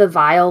the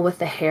vial with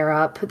the hair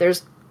up.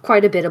 There's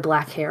quite a bit of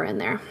black hair in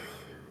there.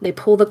 They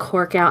pull the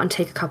cork out and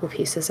take a couple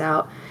pieces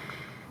out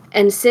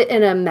and sit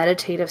in a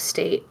meditative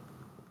state.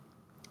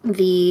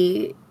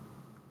 They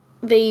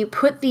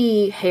put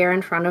the hair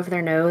in front of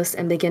their nose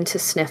and begin to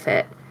sniff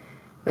it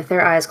with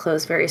their eyes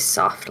closed very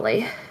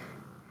softly.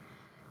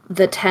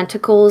 The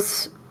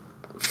tentacles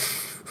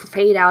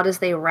fade out as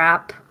they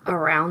wrap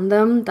around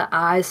them. The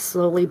eyes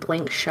slowly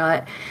blink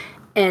shut.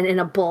 And in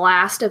a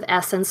blast of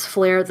essence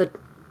flare, the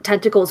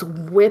tentacles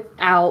whip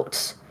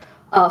out,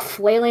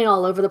 flailing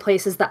all over the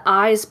place as the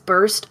eyes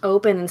burst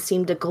open and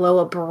seem to glow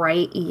a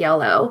bright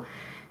yellow.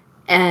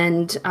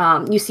 And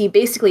you see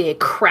basically a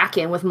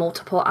kraken with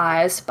multiple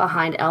eyes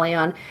behind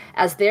Elion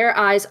as their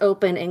eyes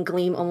open and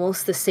gleam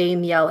almost the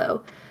same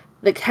yellow.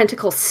 The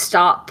tentacles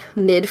stop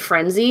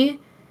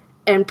mid-frenzy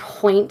and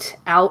point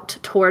out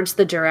towards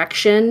the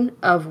direction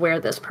of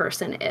where this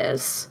person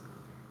is.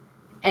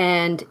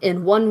 And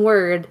in one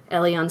word,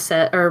 Elion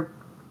said, or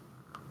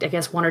I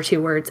guess 1 or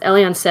 2 words,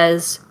 Elion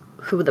says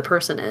who the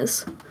person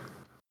is.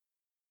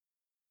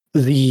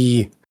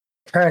 The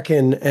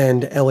Kraken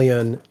and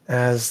Elion,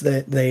 as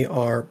they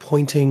are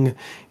pointing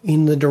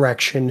in the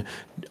direction,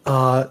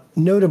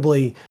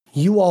 notably,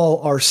 you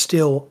all are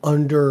still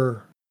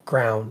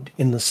underground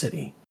in the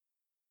city.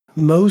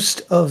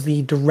 Most of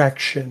the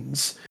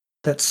directions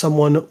that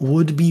someone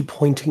would be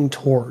pointing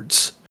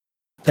towards,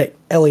 that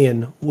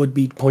Elion would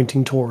be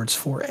pointing towards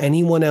for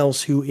anyone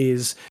else who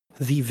is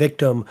the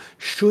victim,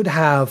 should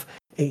have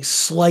a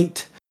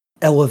slight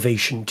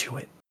elevation to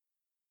it.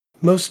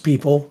 Most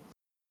people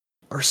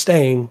are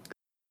staying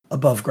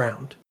above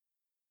ground.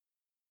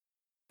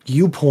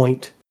 You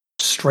point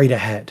straight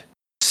ahead,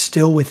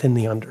 still within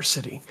the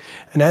Undercity.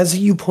 And as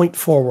you point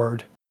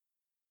forward,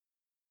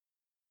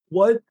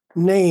 what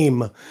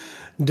name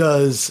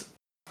does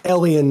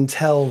Elion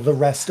tell the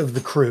rest of the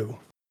crew?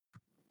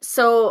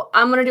 So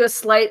I'm going to do a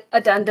slight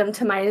addendum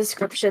to my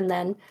description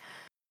then.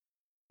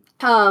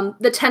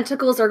 The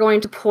tentacles are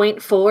going to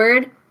point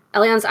forward.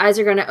 Elion's eyes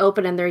are going to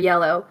open and they're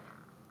yellow.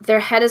 Their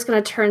head is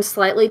going to turn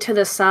slightly to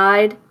the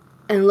side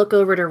and look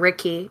over to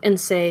Ricky and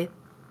say,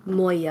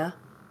 Moya.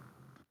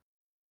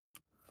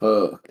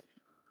 Fuck.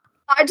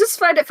 I just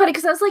find it funny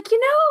because I was like,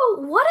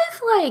 what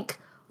if,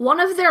 one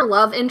of their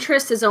love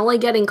interests is only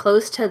getting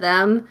close to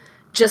them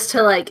just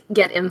to like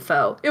get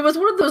info. It was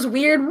one of those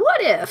weird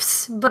what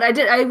ifs, but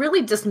I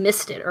really just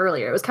missed it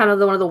earlier. It was kind of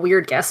one of the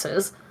weird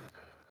guesses.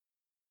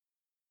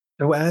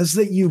 So as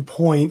that you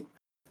point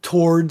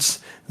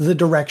towards the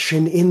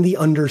direction in the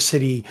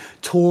Undercity,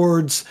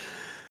 towards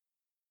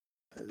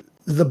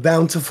the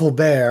Bountiful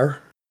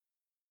Bear.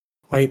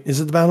 Wait, is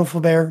it the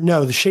Bountiful Bear?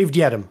 No, the Shaved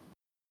Yetim.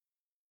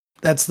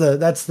 That's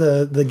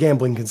the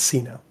gambling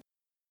casino.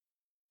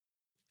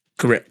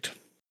 Correct.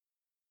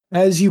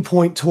 As you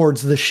point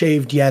towards the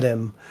Shaved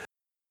Yetim,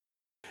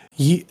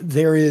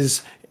 there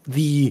is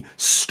the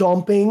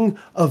stomping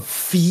of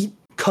feet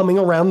coming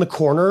around the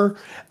corner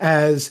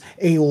as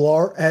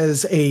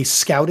a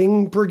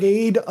scouting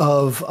brigade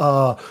of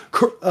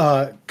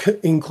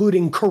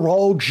including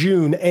Corral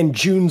June and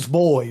June's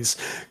boys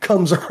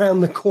comes around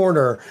the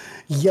corner,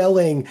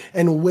 yelling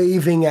and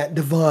waving at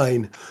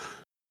Divine.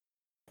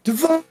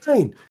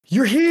 Divine,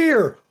 you're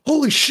here!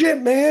 Holy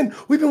shit, man!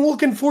 We've been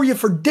looking for you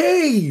for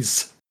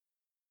days!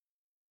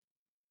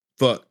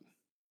 Fuck.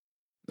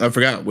 I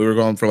forgot. We were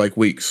gone for like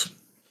weeks.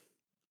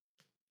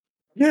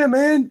 Yeah,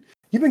 man.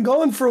 You've been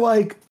gone for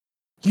like...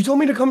 You told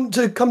me to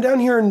come down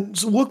here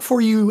and look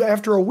for you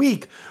after a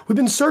week. We've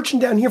been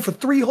searching down here for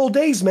 3 whole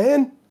days,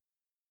 man.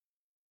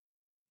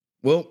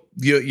 Well,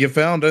 you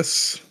found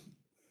us.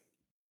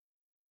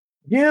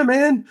 Yeah,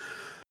 man.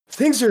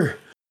 Things are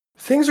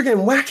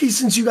getting wacky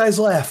since you guys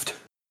left.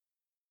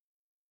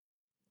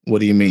 What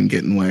do you mean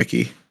getting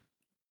wacky?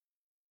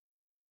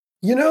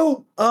 You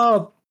know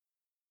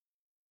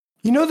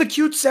the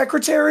cute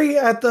secretary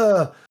at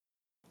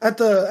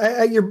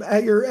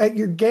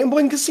your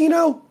gambling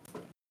casino?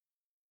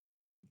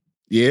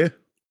 Yeah.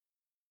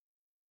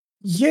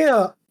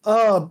 Yeah,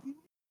 a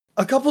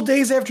couple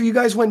days after you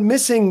guys went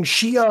missing,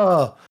 she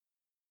kind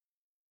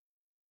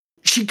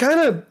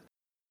of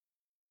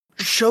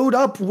showed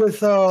up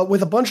with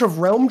a bunch of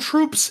realm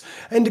troops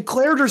and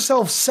declared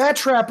herself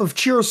satrap of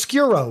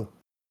Chiaroscuro.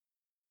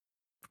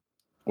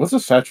 What's a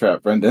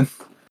satrap, Brendan?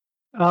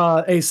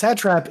 A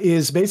satrap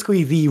is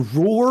basically the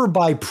ruler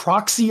by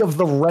proxy of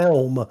the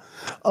realm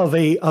of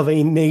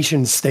a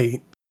nation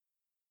state.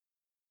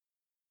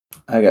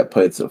 I got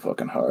played so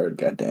fucking hard,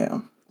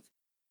 goddamn.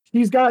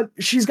 She's got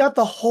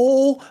the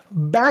whole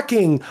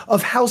backing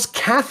of House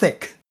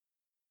Catholic.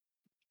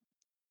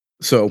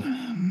 So,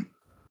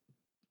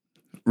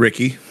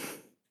 Ricky.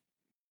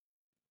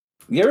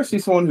 You ever see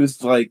someone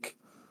who's like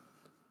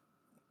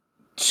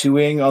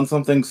chewing on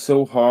something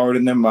so hard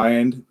in their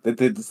mind that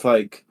they just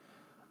like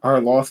are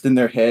lost in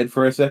their head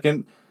for a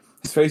second?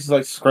 His face is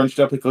like scrunched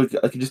up like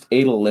he just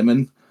ate a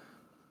lemon.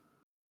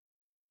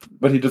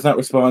 But he does not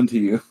respond to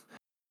you.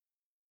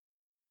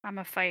 I'm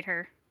gonna fight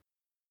her.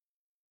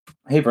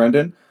 Hey,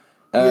 Brendan.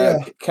 Yeah.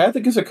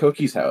 Catholic is a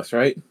Koki's house,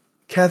 right?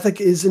 Catholic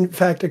is in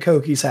fact a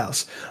Koki's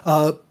house.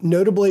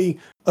 Notably,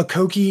 a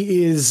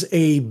Koki is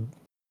a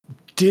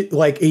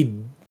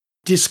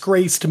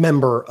disgraced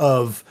member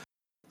of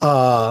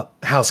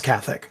House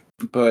Catholic.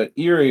 But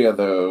Iria,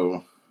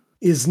 though,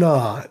 Is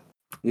not.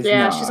 is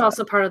Yeah, not. she's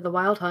also part of the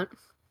Wild Hunt.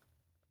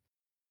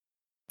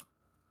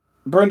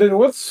 Brendan,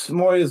 what's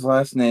Moya's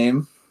last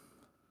name?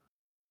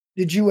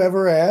 Did you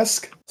ever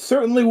ask?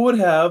 Certainly would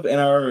have in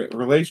our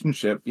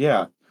relationship,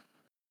 yeah.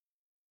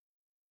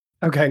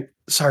 Okay,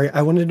 sorry.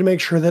 I wanted to make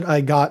sure that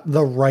I got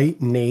the right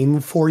name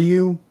for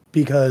you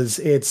because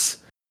it's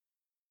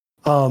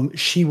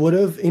she would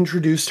have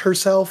introduced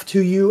herself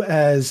to you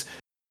as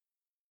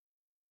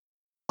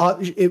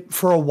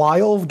for a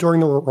while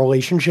during the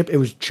relationship it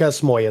was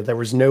just Moya. There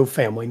was no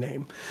family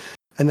name.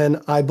 And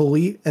then I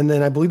believe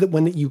that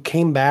when you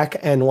came back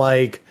and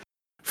like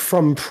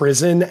from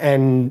prison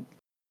and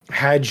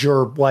had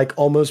your like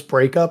almost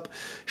breakup,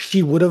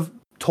 she would have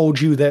told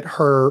you that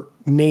her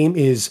name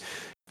is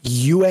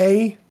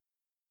Yue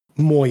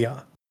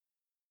Moya.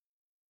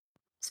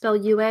 Spell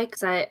UA,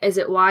 is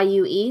it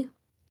YUE?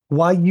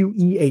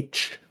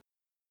 Yueh.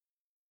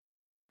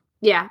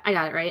 Yeah, I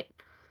got it right.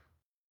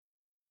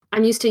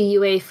 I'm used to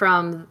UA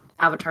from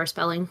Avatar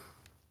spelling.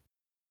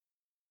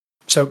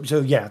 So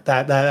yeah,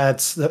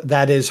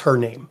 that is her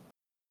name.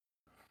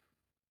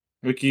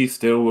 Ricky's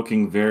still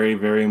looking very,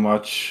 very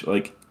much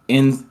like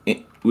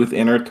with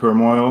inner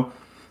turmoil.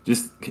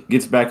 Just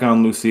gets back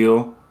on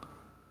Lucille.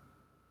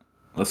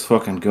 Let's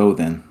fucking go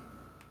then.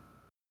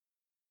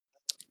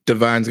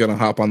 Divine's gonna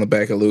hop on the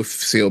back of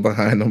Lucille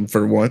behind him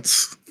for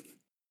once.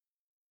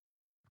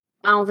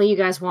 I don't think you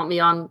guys want me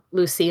on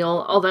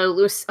Lucille,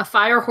 although a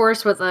fire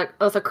horse with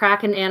a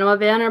Kraken anima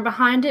banner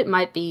behind it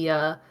might be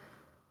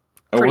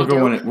pretty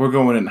dope. We're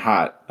going in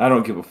hot. I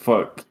don't give a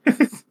fuck.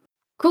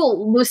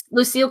 Cool.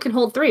 Lucille can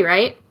hold 3,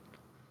 right?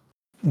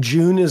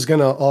 June is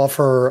going to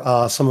offer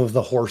some of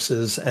the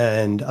horses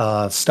and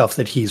stuff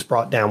that he's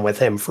brought down with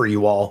him for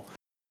you all.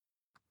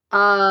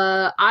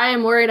 I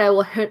am worried I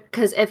will hurt,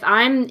 because if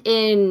I'm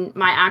in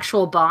my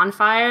actual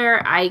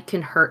bonfire, I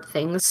can hurt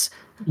things.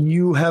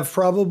 You have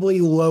probably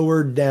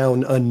lowered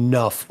down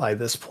enough by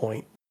this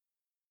point.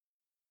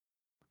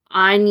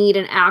 I need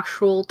an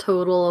actual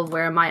total of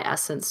where my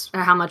essence, or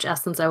how much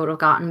essence I would have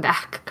gotten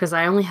back, because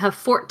I only have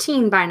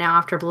 14 by now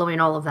after blowing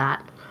all of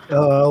that.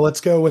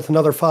 Let's go with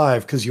another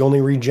 5, because you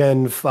only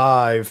regen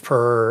 5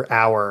 per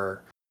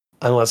hour.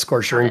 Unless, of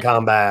course, you're Got in it.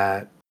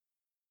 combat.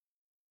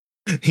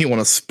 You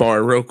want to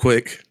spar real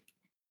quick?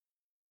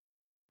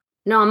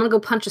 No, I'm gonna go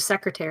punch a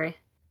secretary.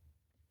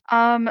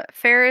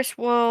 Ferris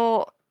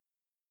will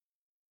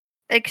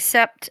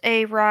accept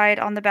a ride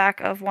on the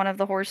back of one of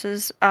the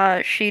horses.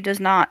 She does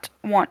not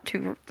want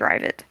to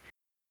drive it.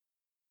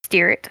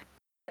 Steer it.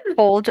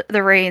 Hold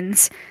the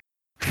reins.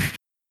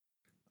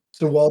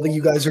 So while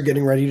you guys are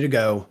getting ready to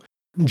go,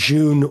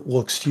 June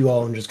looks to you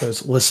all and just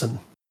goes, listen,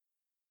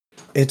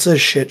 it's a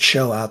shit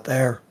show out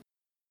there.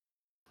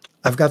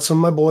 I've got some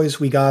of my boys.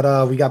 We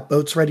got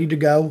boats ready to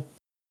go.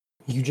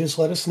 You just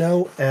let us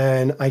know,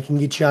 and I can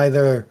get you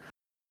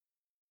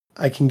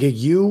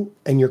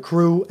and your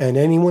crew and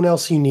anyone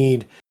else you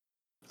need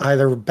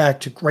either back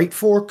to Great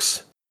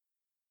Forks,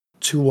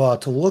 to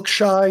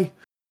Lookshy,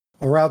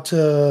 or out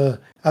to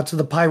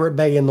the Pirate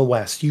Bay in the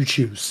west. You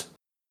choose.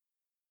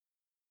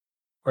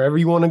 Wherever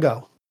you want to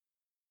go.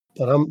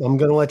 But I'm going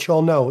to let you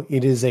all know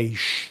it is a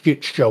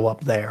shit show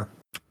up there.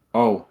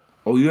 Oh,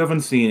 you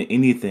haven't seen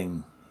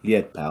anything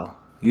yet, pal.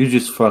 You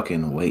just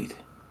fucking wait.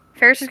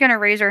 Ferris is gonna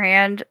raise her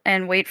hand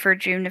and wait for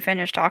June to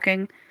finish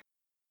talking.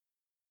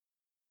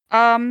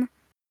 Am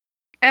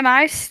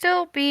I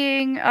still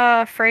being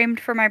framed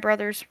for my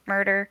brother's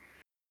murder?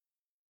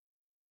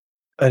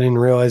 I didn't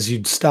realize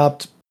you'd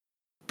stopped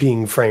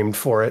being framed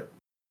for it.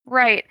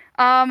 Right.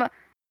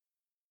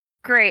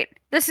 Great.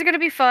 This is gonna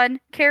be fun.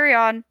 Carry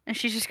on. And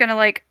she's just gonna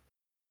like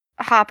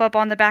hop up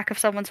on the back of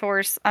someone's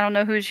horse. I don't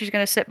know who she's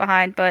gonna sit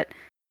behind, but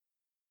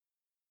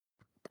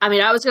I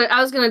mean, I was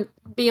gonna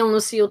be on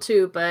Lucille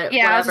too, but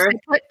yeah, whatever. I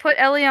was just put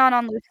Elion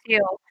on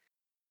Lucille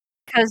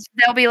because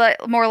they'll be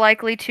more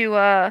likely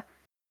to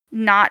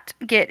not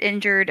get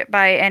injured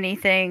by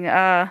anything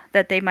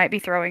that they might be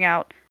throwing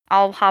out.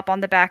 I'll hop on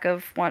the back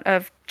of one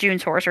of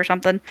June's horse or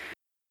something.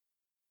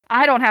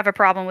 I don't have a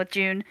problem with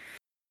June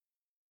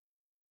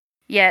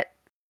yet.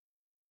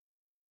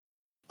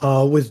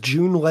 With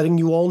June letting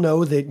you all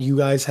know that you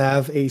guys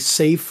have a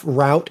safe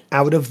route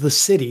out of the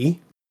city,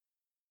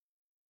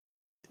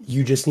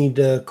 you just need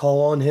to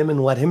call on him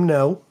and let him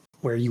know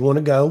where you want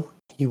to go.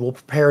 He will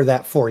prepare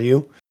that for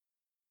you.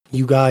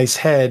 You guys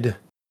head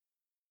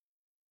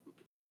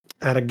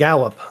at a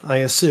gallop, I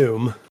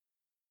assume,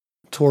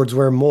 towards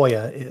where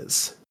Moya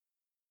is.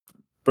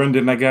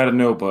 Brendan, I gotta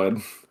know,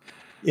 bud.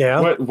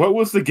 Yeah? What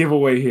was the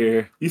giveaway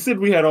here? You said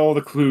we had all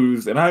the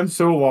clues, and I'm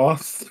so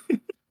lost.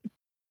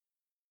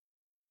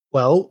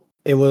 Well,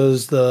 it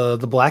was the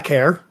black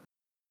hair.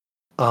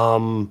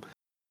 The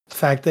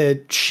fact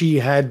that she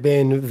had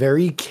been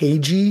very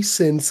cagey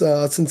since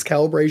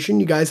calibration.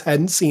 You guys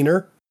hadn't seen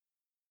her.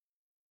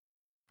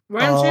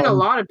 We haven't seen a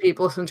lot of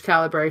people since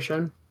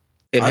calibration.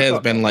 It I has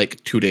thought- been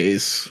like 2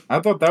 days. I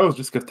thought that was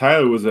just because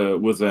Tyler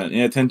was an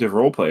inattentive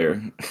role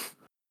player.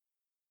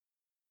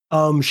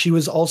 She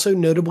was also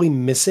notably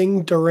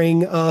missing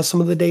during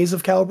some of the days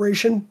of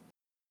calibration.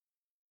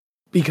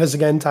 Because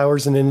again,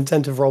 Tyler's an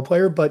inattentive role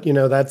player, but you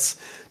know, that's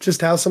just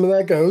how some of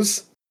that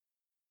goes.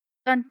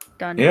 Dun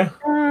dun Yeah.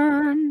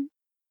 dun.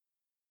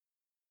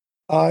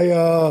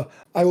 I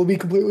will be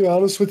completely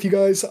honest with you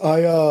guys.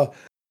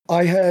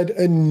 I had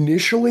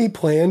initially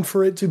planned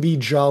for it to be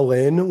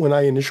Jolin when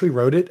I initially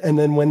wrote it, and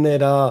then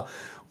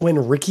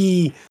when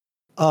Ricky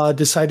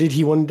decided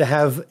he wanted to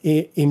have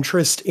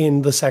interest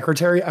in the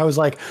secretary, I was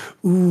like,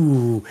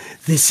 "Ooh,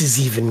 this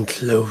is even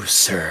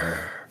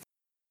closer.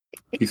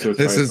 He's so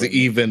This is trifling.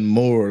 even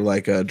more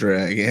like a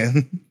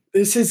dragon.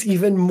 This is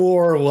even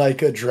more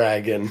like a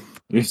dragon."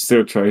 You're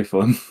so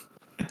trifling.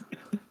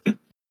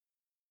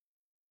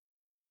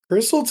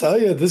 Chris will tell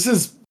you this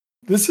is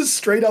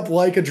straight up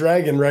like a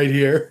dragon right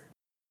here.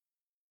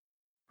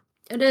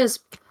 It is.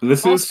 This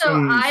is Also,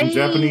 some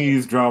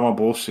Japanese drama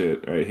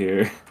bullshit right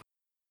here.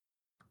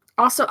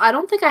 Also, I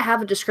don't think I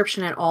have a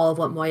description at all of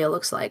what Moya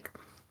looks like.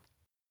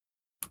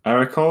 I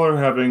recall her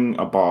having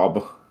a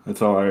bob.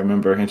 That's all I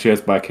remember, and she has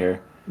black hair.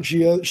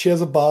 She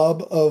has a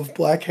bob of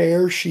black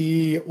hair.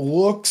 She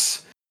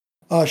looks.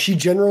 She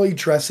generally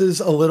dresses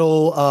a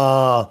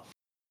little.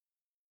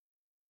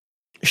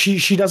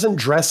 She doesn't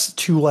dress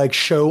to like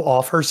show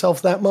off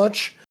herself that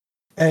much,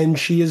 and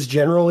she is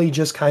generally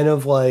just kind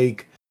of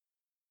like.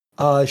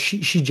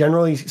 She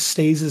generally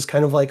stays as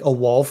kind of like a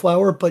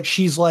wallflower, but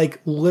she's like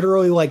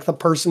literally like the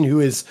person who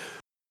is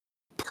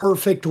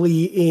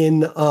perfectly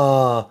in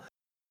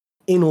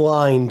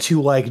line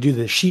to like do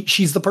this.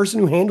 She's the person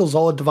who handles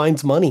all of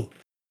Divine's money.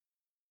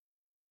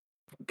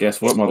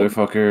 Guess what,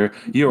 motherfucker?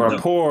 You are No.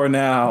 poor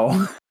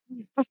now.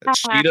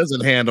 She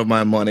doesn't handle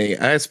my money.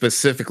 I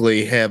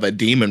specifically have a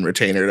demon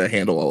retainer to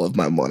handle all of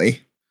my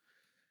money.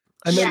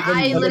 I meant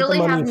I literally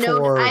the have money no.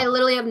 for- I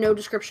literally have no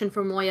description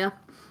for Moya.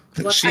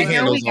 She whatsoever.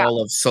 handles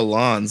all of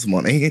Salon's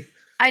money.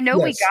 I know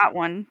we Yes. got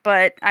one,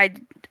 but I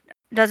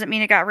doesn't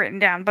mean it got written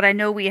down. But I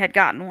know we had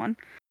gotten one.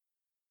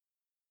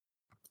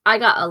 I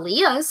got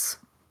Aaliyah's.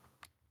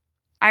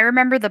 I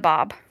remember the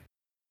bob.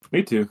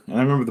 Me too. And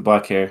I remember the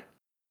black hair.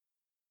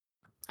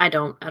 I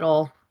don't at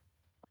all.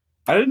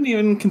 I didn't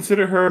even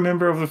consider her a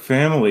member of the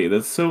family.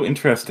 That's so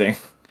interesting.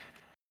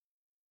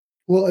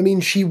 Well, I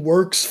mean, she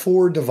works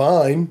for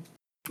Divine.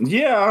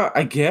 Yeah,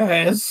 I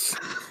guess.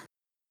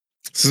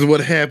 This is what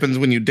happens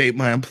when you date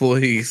my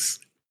employees.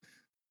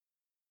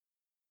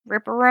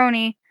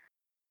 Ripperoni.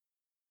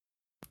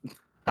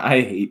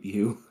 I hate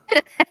you.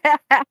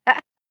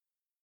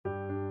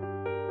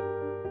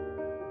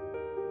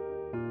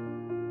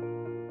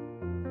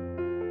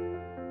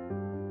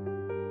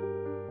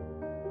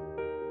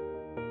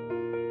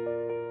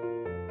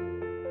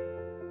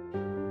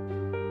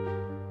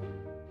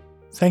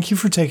 Thank you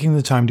for taking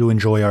the time to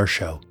enjoy our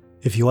show.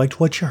 If you liked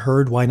what you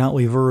heard, why not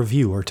leave a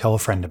review or tell a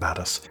friend about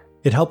us?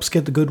 It helps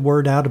get the good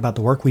word out about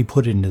the work we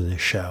put into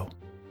this show.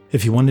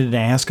 If you wanted to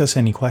ask us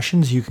any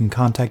questions, you can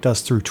contact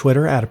us through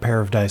Twitter at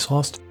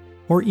 @ApairOfDiceLost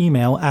or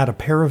email at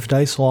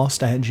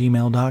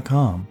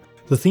 @ApairOfDiceLost@gmail.com.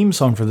 The theme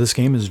song for this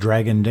game is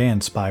Dragon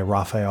Dance by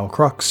Raphael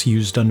Crux,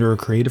 used under a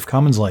Creative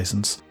Commons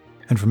license.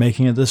 And for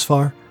making it this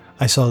far,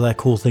 I saw that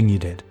cool thing you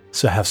did,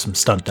 so have some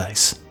stunt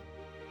dice.